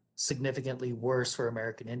statistically significantly worse for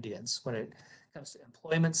American Indians when it comes to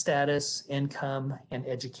employment status, income, and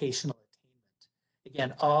educational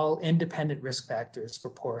attainment. Again, all independent risk factors for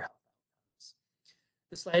poor health outcomes.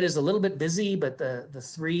 The slide is a little bit busy, but the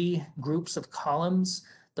three groups of columns,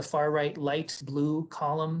 the far right light blue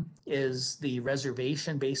column is the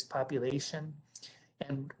reservation-based population.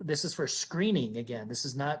 And this is for screening again. This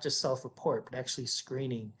is not just self-report, but actually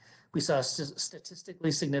screening. We saw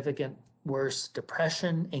statistically significant worse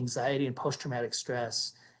depression, anxiety, and post-traumatic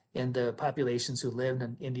stress in the populations who lived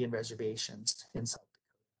on Indian reservations in South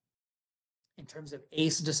Dakota. In terms of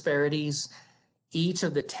ACE disparities, each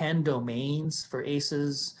of the 10 domains for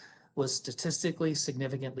ACEs was statistically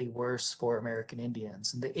significantly worse for American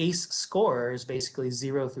Indians. And the ACE score is basically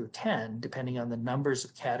 0 through 10, depending on the numbers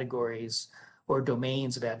of categories or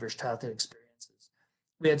domains of adverse childhood experiences.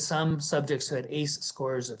 We had some subjects who had ACE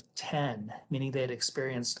scores of 10, meaning they had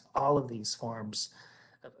experienced all of these forms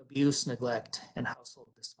of abuse, neglect, and household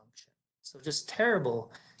dysfunction. So just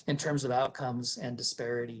terrible in terms of outcomes and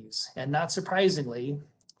disparities. And not surprisingly,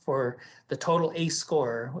 for the total ACE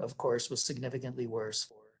score, of course, was significantly worse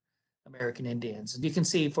for American Indians. And you can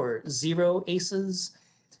see for 0 ACEs,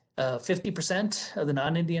 50% of the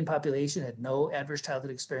non-Indian population had no adverse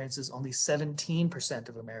childhood experiences, only 17%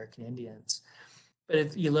 of American Indians. But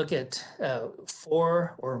if you look at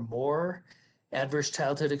 4 or more adverse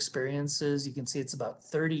childhood experiences, you can see it's about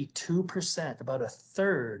 32%, about a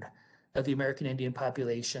third of the American Indian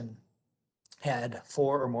population had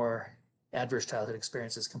 4 or more adverse childhood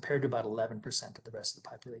experiences compared to about 11% of the rest of the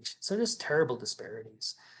population. So just terrible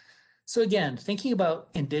disparities. So again, thinking about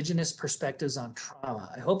Indigenous perspectives on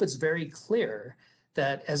trauma, I hope it's very clear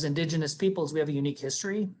that as Indigenous peoples, we have a unique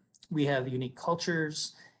history, we have unique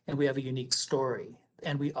cultures, and we have a unique story.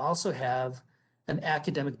 And we also have an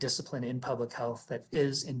academic discipline in public health that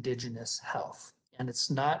is Indigenous health. And it's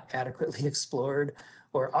not adequately explored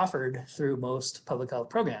or offered through most public health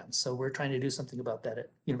programs. So we're trying to do something about that at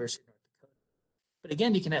University of North Dakota. But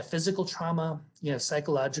again, you can have physical trauma, you have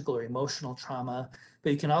psychological or emotional trauma,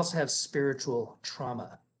 but you can also have spiritual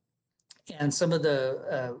trauma. And some of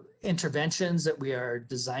the interventions that we are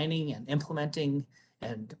designing and implementing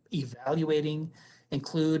and evaluating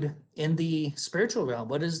include in the spiritual realm,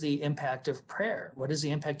 what is the impact of prayer? What is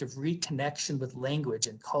the impact of reconnection with language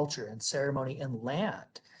and culture and ceremony and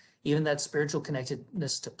land? Even that spiritual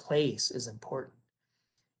connectedness to place is important.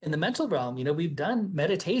 In the mental realm, we've done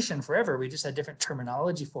meditation forever. We just had different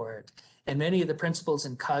terminology for it. And many of the principles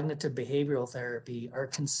in cognitive behavioral therapy are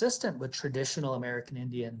consistent with traditional American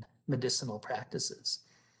Indian medicinal practices.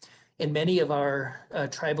 In many of our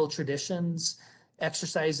tribal traditions,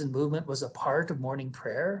 exercise and movement was a part of morning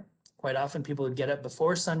prayer. Quite often people would get up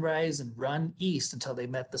before sunrise and run east until they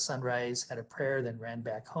met the sunrise, had a prayer, then ran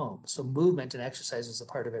back home. So movement and exercise is a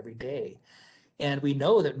part of every day. And we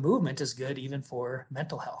know that movement is good even for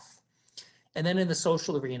mental health. And then in the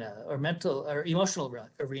social arena or mental or emotional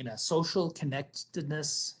arena, social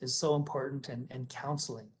connectedness is so important, and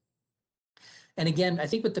counseling. And again, I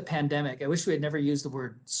think with the pandemic, I wish we had never used the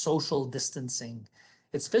word social distancing.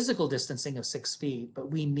 It's physical distancing of 6 feet,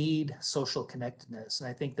 but we need social connectedness. And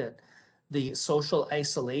I think that the social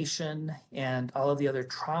isolation and all of the other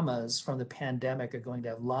traumas from the pandemic are going to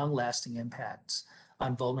have long-lasting impacts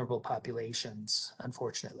on vulnerable populations,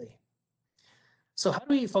 unfortunately. So how do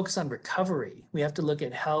we focus on recovery? We have to look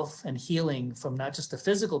at health and healing from not just a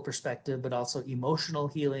physical perspective, but also emotional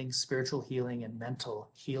healing, spiritual healing, and mental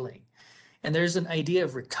healing. And there's an idea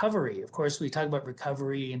of recovery. Of course, we talk about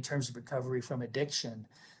recovery in terms of recovery from addiction,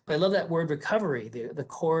 but I love that word recovery. The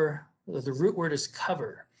core, the root word is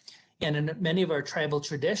cover. And in many of our tribal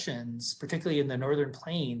traditions, particularly in the Northern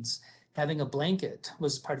Plains, having a blanket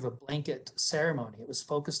was part of a blanket ceremony. It was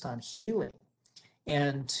focused on healing.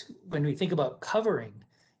 And when we think about covering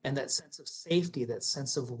and that sense of safety, that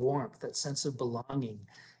sense of warmth, that sense of belonging,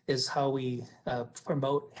 is how we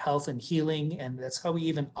promote health and healing. And that's how we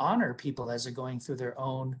even honor people as they're going through their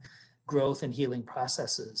own growth and healing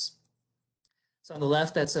processes. So on the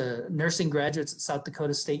left, that's a nursing graduates at South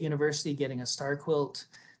Dakota State University getting a star quilt.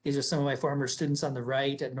 These are some of my former students on the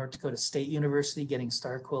right at North Dakota State University getting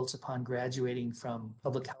star quilts upon graduating from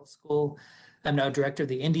public health school. I'm now director of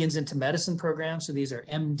the Indians into Medicine program. So these are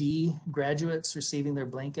MD graduates receiving their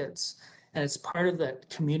blankets. And it's part of that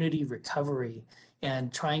community recovery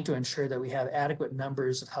and trying to ensure that we have adequate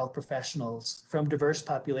numbers of health professionals from diverse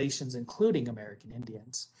populations, including American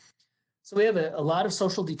Indians. So we have a lot of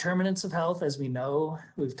social determinants of health, as we know.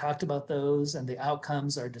 We've talked about those, and the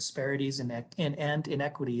outcomes are disparities and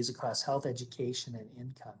inequities across health, education, and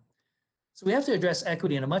income. So we have to address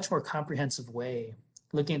equity in a much more comprehensive way,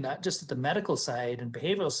 looking not just at the medical side and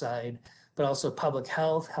behavioral side, but also public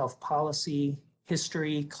health, health policy,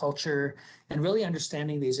 history, culture, and really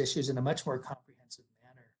understanding these issues in a much more comprehensive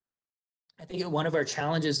manner. I think one of our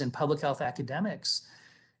challenges in public health academics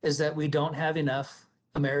is that we don't have enough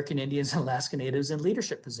American Indians and Alaska Natives in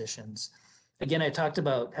leadership positions. Again, I talked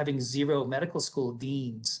about having 0 medical school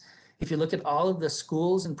deans. If you look at all of the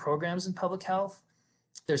schools and programs in public health,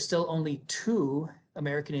 there's still only 2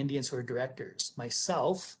 American Indians who are directors,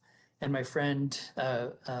 myself and my friend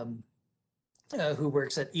who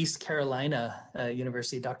works at East Carolina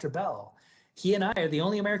University, Dr. Bell. He and I are the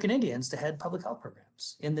only American Indians to head public health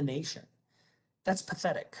programs in the nation. That's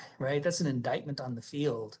pathetic, right? That's an indictment on the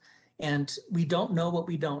field. And we don't know what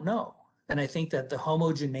we don't know. And I think that the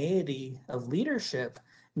homogeneity of leadership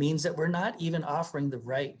means that we're not even offering the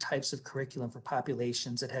right types of curriculum for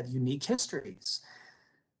populations that have unique histories.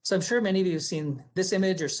 So I'm sure many of you have seen this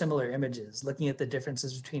image or similar images, looking at the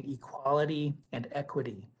differences between equality and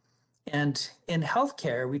equity. And in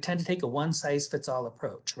healthcare, we tend to take a one-size-fits-all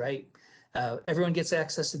approach, right? Everyone gets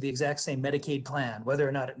access to the exact same Medicaid plan, whether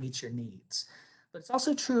or not it meets your needs. But it's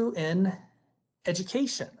also true in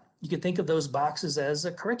education. You could think of those boxes as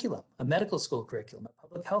a curriculum, a medical school curriculum, a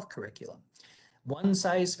public health curriculum. One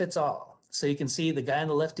size fits all. So you can see the guy on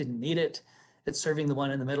the left didn't need it. It's serving the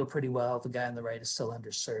one in the middle pretty well. The guy on the right is still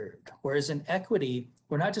underserved. Whereas in equity,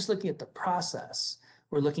 we're not just looking at the process,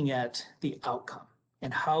 we're looking at the outcome.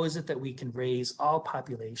 And how is it that we can raise all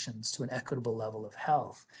populations to an equitable level of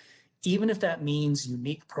health? Even if that means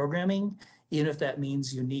unique programming, even if that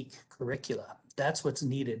means unique curricula. That's what's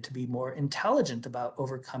needed to be more intelligent about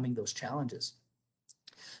overcoming those challenges.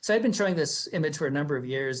 So I've been showing this image for a number of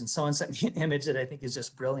years, and someone sent me an image that I think is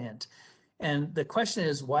just brilliant. And the question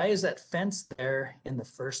is, why is that fence there in the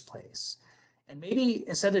first place? And maybe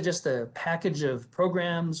instead of just the package of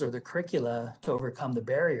programs or the curricula to overcome the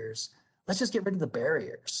barriers, let's just get rid of the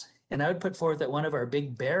barriers. And I would put forth that one of our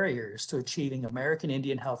big barriers to achieving American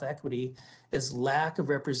Indian health equity is lack of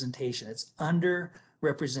representation. It's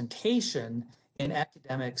under-representation in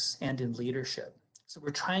academics and in leadership. So we're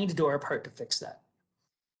trying to do our part to fix that.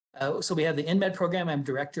 So we have the INMED program. I'm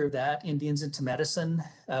director of that, Indians into Medicine.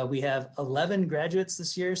 We have 11 graduates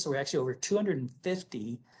this year, so we're actually over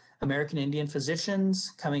 250 American Indian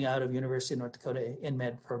physicians coming out of University of North Dakota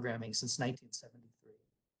INMED programming since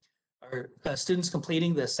 1973. Our students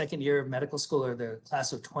completing the second year of medical school are the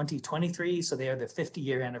class of 2023, so they are the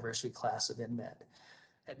 50-year anniversary class of INMED.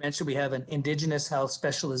 I mentioned we have an Indigenous health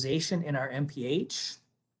specialization in our MPH.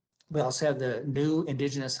 We also have the new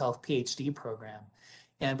Indigenous health PhD program.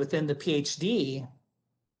 And within the PhD,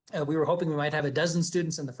 we were hoping we might have a dozen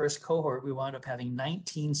students in the first cohort. We wound up having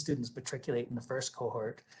 19 students matriculate in the first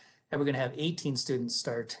cohort, and we're going to have 18 students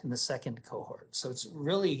start in the second cohort. So it's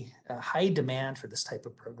really a high demand for this type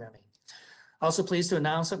of programming. Also pleased to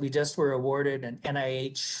announce that we just were awarded an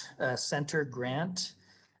NIH Center grant,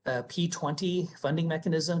 P20 funding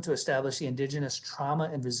mechanism to establish the Indigenous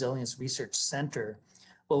Trauma and Resilience Research Center.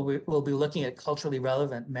 We'll be looking at culturally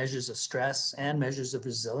relevant measures of stress and measures of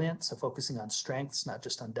resilience, so focusing on strengths, not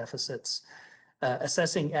just on deficits,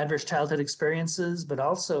 assessing adverse childhood experiences, but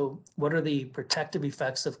also what are the protective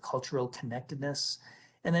effects of cultural connectedness,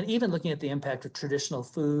 and then even looking at the impact of traditional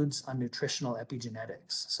foods on nutritional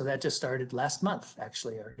epigenetics. So that just started last month,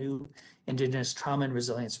 actually, our new Indigenous Trauma and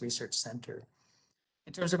Resilience Research Center.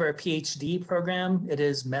 In terms of our PhD program, it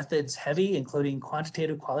is methods heavy, including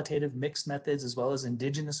quantitative, qualitative, mixed methods, as well as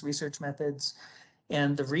Indigenous research methods.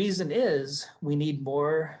 And the reason is we need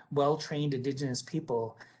more well-trained Indigenous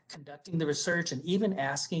people conducting the research and even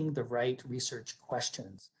asking the right research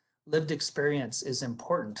questions. Lived experience is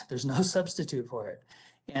important. There's no substitute for it.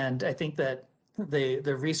 And I think that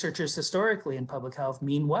the researchers historically in public health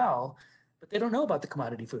mean well, but they don't know about the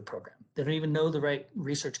commodity food program. They don't even know the right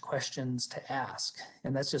research questions to ask.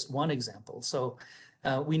 And that's just one example. So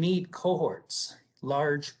we need cohorts,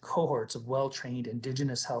 large cohorts of well-trained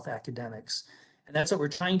Indigenous health academics. And that's what we're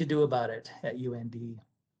trying to do about it at UND.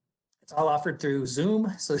 It's all offered through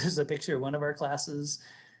Zoom. So this is a picture of one of our classes.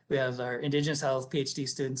 We have our Indigenous health PhD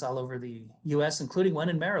students all over the US, including one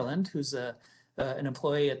in Maryland, who's an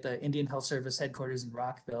employee at the Indian Health Service headquarters in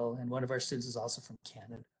Rockville. And one of our students is also from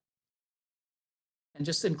Canada. And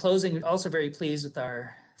just in closing, also very pleased with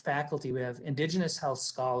our faculty. We have Indigenous health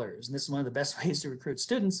scholars, and this is one of the best ways to recruit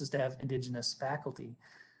students is to have Indigenous faculty.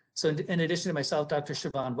 So in addition to myself, Dr.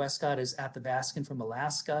 Siobhan Westcott is Athabascan from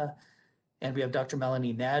Alaska, and we have Dr.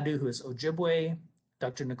 Melanie Nadu, who is Ojibwe,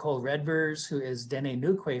 Dr. Nicole Redvers, who is Dene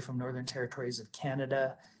Nukwe from Northern Territories of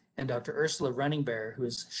Canada, and Dr. Ursula Running Bear, who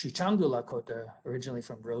is Shichangu Lakota, originally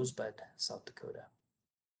from Rosebud, South Dakota.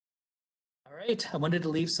 All right, I wanted to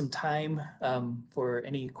leave some time for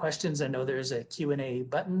any questions. I know there's a Q&A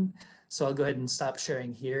button, so I'll go ahead and stop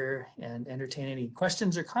sharing here and entertain any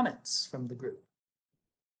questions or comments from the group.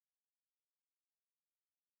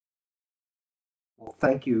 Well,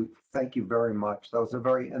 thank you very much. That was a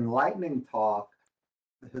very enlightening talk.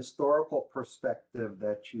 The historical perspective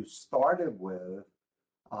that you started with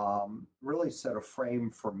really set a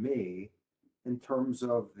frame for me in terms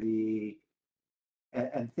of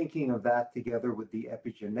and thinking of that together with the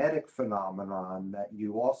epigenetic phenomenon that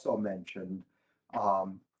you also mentioned,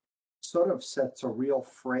 sort of sets a real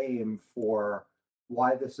frame for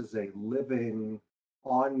why this is a living,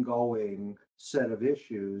 ongoing set of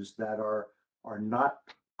issues that are not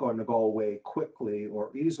going to go away quickly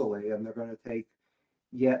or easily, and they're going to take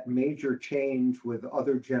yet major change with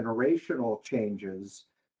other generational changes.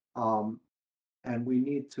 And we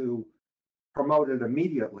need to promote it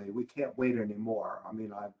immediately. We can't wait anymore. I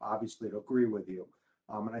mean, I obviously agree with you.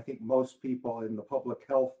 And I think most people in the public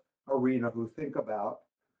health arena who think about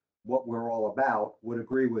what we're all about would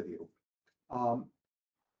agree with you.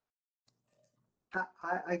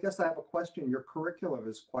 I guess I have a question. Your curriculum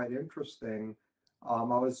is quite interesting.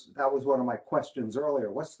 That was one of my questions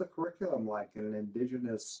earlier. What's the curriculum like in an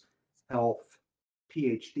Indigenous health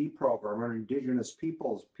PhD program or Indigenous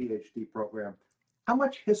peoples PhD program? How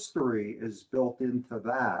much history is built into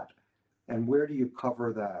that, and where do you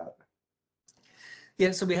cover that?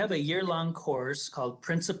 Yeah, so we have a year-long course called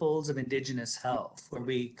Principles of Indigenous Health, where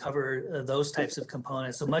we cover those types of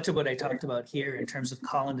components. So much of what I talked about here in terms of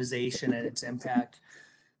colonization and its impact,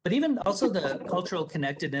 but even also the cultural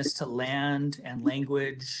connectedness to land and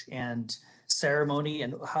language and ceremony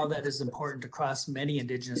and how that is important across many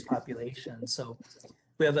Indigenous populations. So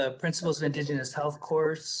we have a Principles of Indigenous Health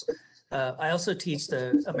course. I also teach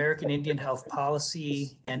the American Indian Health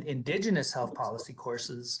Policy and Indigenous Health Policy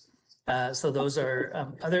courses. So those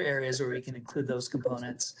are other areas where we can include those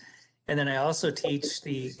components. And then I also teach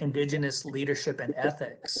the Indigenous leadership and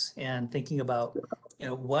ethics and thinking about,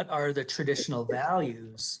 what are the traditional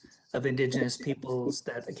values of Indigenous peoples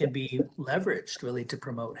that can be leveraged really to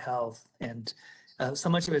promote health. And so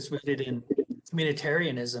much of it's rooted in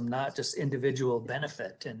communitarianism, not just individual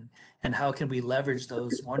benefit, and how can we leverage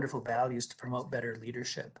those wonderful values to promote better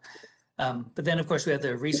leadership. But then, of course, we have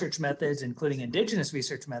the research methods, including Indigenous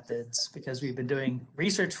research methods, because we've been doing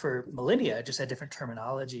research for millennia, just had different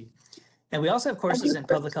terminology. And we also have courses in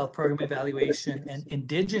public health program evaluation and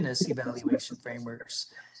Indigenous evaluation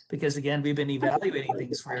frameworks, because again, we've been evaluating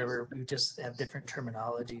things forever. We just have different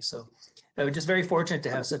terminology. So we're just very fortunate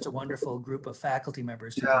to have such a wonderful group of faculty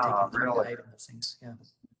members who can take a deep dive in those things. Yeah.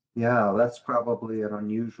 Yeah, that's probably an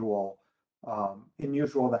unusual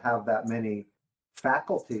to have that many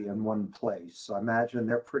faculty in one place. I imagine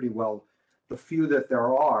they're pretty well, the few that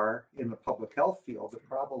there are in the public health field are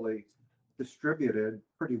probably distributed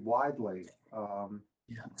pretty widely.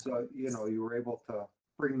 So, you were able to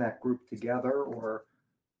bring that group together, or,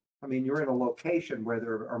 I mean, you're in a location where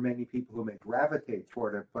there are many people who may gravitate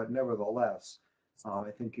toward it, but nevertheless,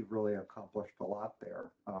 I think you've really accomplished a lot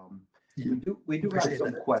there. We do have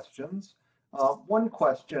some questions. One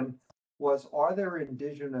question was, are there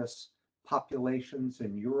Indigenous populations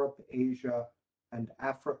in Europe, Asia, and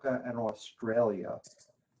Africa and Australia?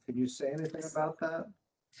 Can you say anything about that?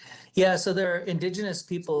 Yeah, so there are Indigenous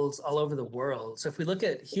peoples all over the world. So if we look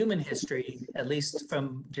at human history, at least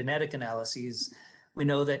from genetic analyses, we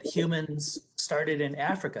know that humans started in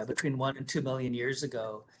Africa between 1 and 2 million years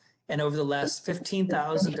ago. And over the last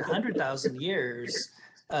 15,000 to 100,000 years,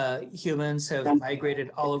 humans have migrated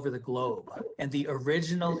all over the globe. And the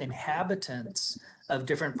original inhabitants of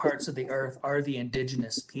different parts of the earth are the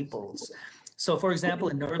Indigenous peoples. So for example,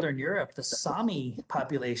 in Northern Europe, the Sami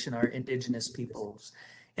population are Indigenous peoples.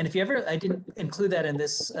 And if you ever, I didn't include that in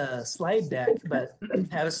this slide deck, but I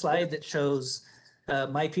have a slide that shows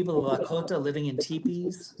my people, the Lakota, living in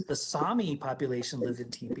teepees. The Sami population lived in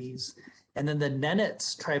teepees. And then the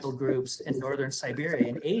Nenets tribal groups in Northern Siberia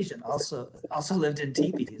and Asia also lived in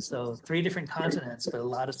teepees. So 3 different continents, but a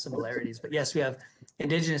lot of similarities. But yes, we have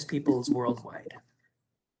Indigenous peoples worldwide.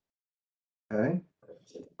 Okay.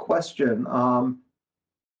 Question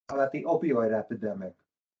about the opioid epidemic.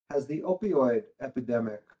 Has the opioid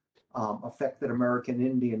epidemic affected American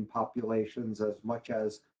Indian populations as much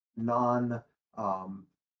as non-Native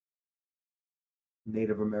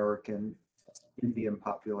American Indian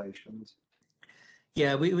populations?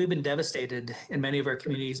 Yeah, we've been devastated in many of our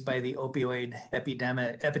communities by the opioid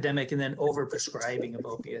epidemic and then overprescribing of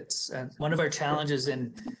opiates. And one of our challenges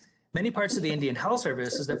in many parts of the Indian Health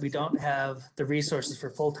Service is that we don't have the resources for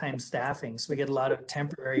full-time staffing. So we get a lot of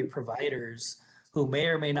temporary providers who may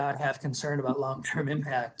or may not have concern about long-term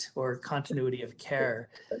impact or continuity of care.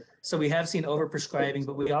 So we have seen overprescribing,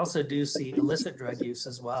 but we also do see illicit drug use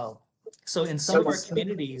as well. So in some of our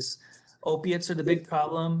communities, opiates are the big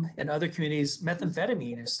problem. In other communities,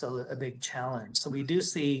 methamphetamine is still a big challenge. So we do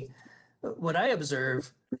see what I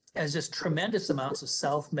observe as just tremendous amounts of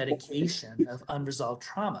self-medication of unresolved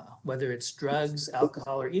trauma, whether it's drugs,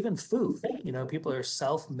 alcohol, or even food. People are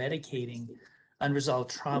self-medicating unresolved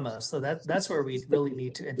trauma. So that's where we really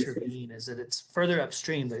need to intervene, is that it's further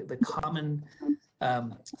upstream. The common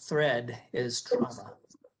thread is trauma.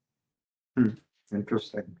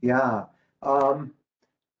 Interesting. Yeah. I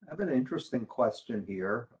have an interesting question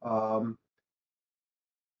here.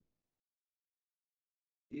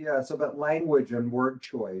 Yeah, it's about language and word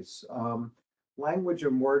choice. Language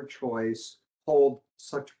and word choice hold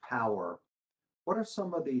such power. What are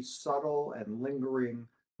some of the subtle and lingering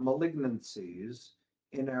malignancies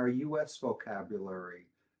in our US vocabulary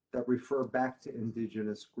that refer back to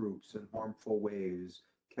indigenous groups in harmful ways?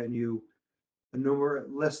 Can you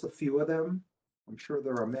list a few of them? I'm sure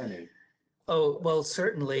there are many. Oh, well,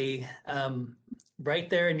 certainly.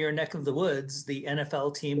 Right there in your neck of the woods, the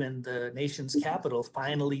NFL team in the nation's capital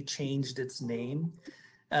finally changed its name.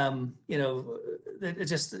 You know, it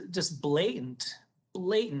just blatant,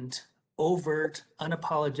 overt,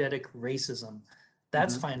 unapologetic racism.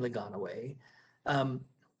 That's Mhm. finally gone away. Um,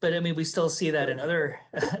 but I mean, we still see that in other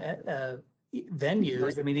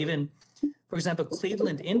venues. I mean, even for example,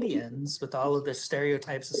 Cleveland Indians, with all of the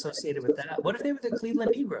stereotypes associated with that. What if they were the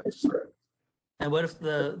Cleveland Negroes? And what if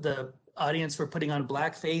the audience were putting on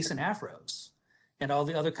blackface and afros and all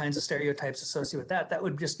the other kinds of stereotypes associated with that? That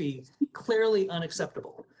would just be clearly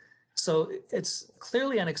unacceptable. So it's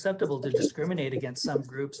clearly unacceptable to discriminate against some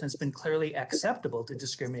groups, and it's been clearly acceptable to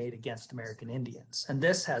discriminate against American Indians. And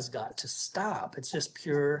this has got to stop. It's just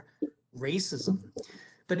pure racism.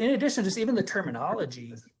 But in addition, just even the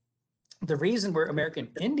terminology, the reason we're American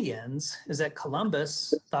Indians is that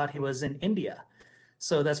Columbus thought he was in India.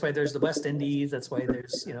 So that's why there's the West Indies. That's why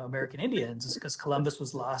there's, American Indians, is because Columbus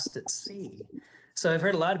was lost at sea. So I've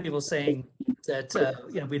heard a lot of people saying that,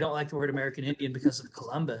 we don't like the word American Indian because of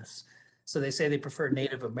Columbus. So they say they prefer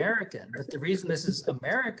Native American. But the reason this is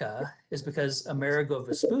America is because Amerigo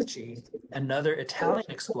Vespucci, another Italian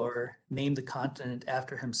explorer, named the continent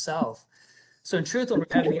after himself. So in truth, when we're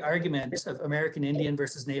having the argument of American Indian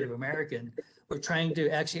versus Native American, we're trying to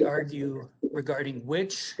actually argue regarding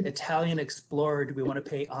which Italian explorer do we want to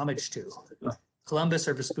pay homage to, Columbus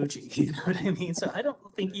or Vespucci? You know what I mean? So I don't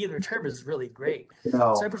think either term is really great. So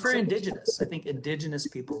I No, prefer indigenous. I think indigenous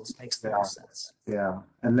peoples makes the yeah, most sense. yeah.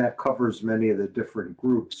 And that covers many of the different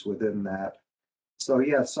groups within that. So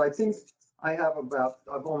yes, I think I've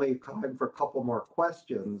only time for a couple more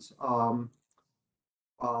questions.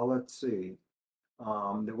 Let's see.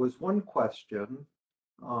 There was one question.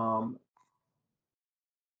 Um,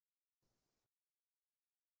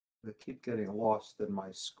 I keep getting lost in my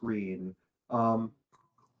screen. Um,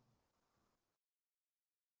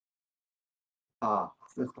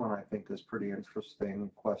 this one I think is pretty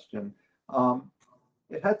interesting question. Um,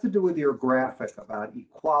 it had to do with your graphic about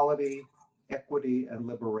equality, equity, and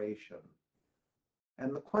liberation.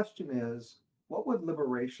 And the question is, what would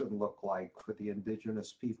liberation look like for the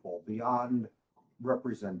indigenous people beyond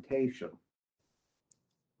representation?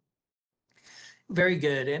 Very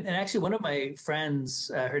good. And actually, one of my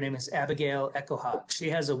friends, her name is Abigail Echohawk. She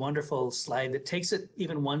has a wonderful slide that takes it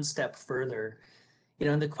even one step further.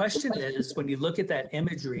 And the question is, when you look at that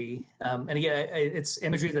imagery, and again, it's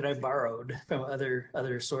imagery that I borrowed from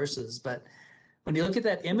other sources, but when you look at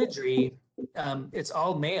that imagery, it's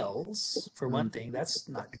all males for one Mm, thing. That's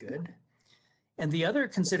not good. And the other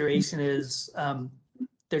consideration is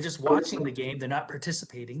they're just watching the game; they're not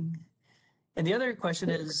participating. And the other question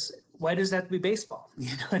is, why does that have to be baseball? You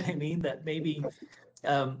know what I mean? That maybe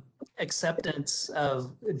um, acceptance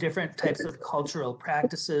of different types of cultural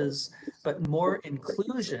practices, but more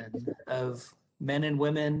inclusion of men and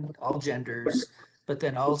women, all genders, but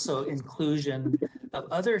then also inclusion of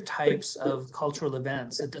other types of cultural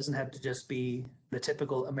events. It doesn't have to just be the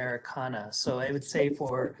typical Americana. So I would say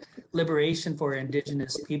for liberation for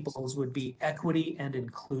indigenous peoples would be equity and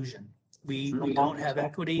inclusion. We don't have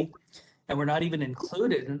equity and we're not even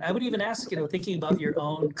included. And I would even ask, thinking about your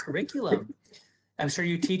own curriculum, I'm sure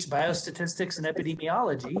you teach biostatistics and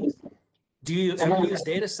epidemiology. Do you ever use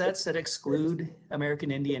data sets that exclude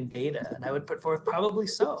American Indian data? And I would put forth probably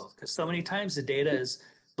so, because so many times the data is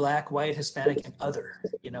Black, white, Hispanic, and other.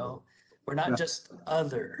 We're not yeah, just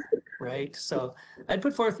other, right? So I'd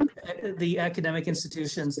put forth the academic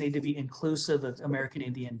institutions need to be inclusive of American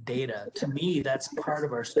Indian data. To me, that's part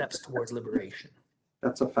of our steps towards liberation.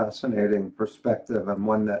 that's a fascinating perspective and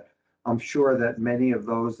one that I'm sure that many of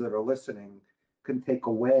those that are listening can take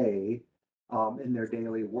away in their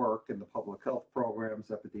daily work in the public health programs,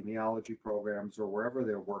 epidemiology programs, or wherever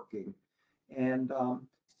they're working. And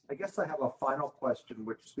I guess I have a final question,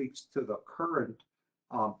 which speaks to the current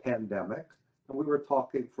pandemic. And we were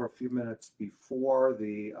talking for a few minutes before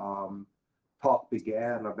the talk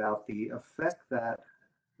began about the effect that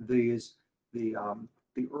these the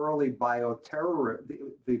early biochemical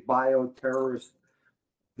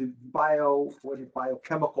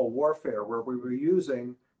warfare, where we were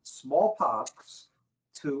using smallpox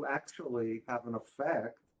to actually have an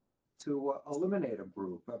effect to eliminate a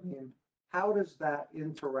group. I mean, how does that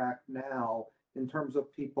interact now in terms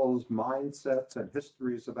of people's mindsets and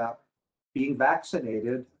histories about being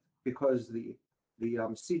vaccinated, because the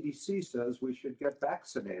CDC says we should get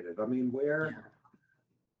vaccinated. I mean, where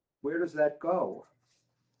does that go?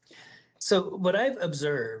 So what I've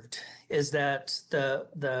observed is that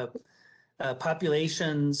the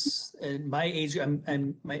populations in my age, I'm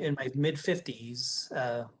in my mid 50s,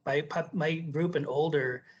 my group and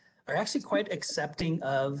older are actually quite accepting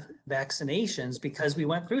of vaccinations because we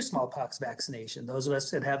went through smallpox vaccination. Those of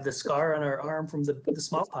us that have the scar on our arm from the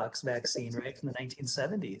smallpox vaccine, right, from the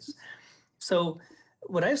 1970s. So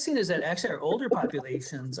what I've seen is that actually our older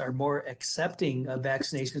populations are more accepting of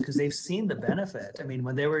vaccination because they've seen the benefit. I mean,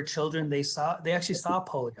 when they were children, they actually saw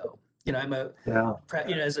polio. You know,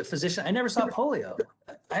 as a physician, I never saw polio.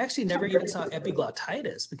 I actually never even saw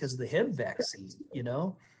epiglottitis because of the Hib vaccine, you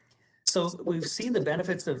know? So we've seen the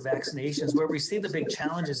benefits of vaccinations where we see the big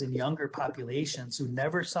challenges in younger populations who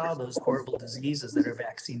never saw those horrible diseases that are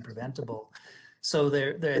vaccine preventable. So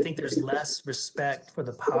I think there's less respect for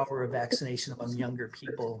the power of vaccination among younger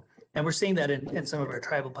people. And we're seeing that in some of our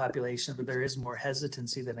tribal populations, but there is more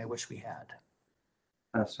hesitancy than I wish we had.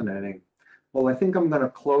 Fascinating. Well, I think I'm going to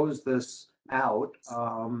close this out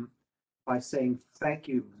by saying thank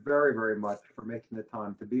you very, very much for making the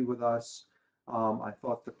time to be with us. I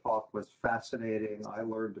thought the talk was fascinating. I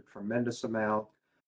learned a tremendous amount.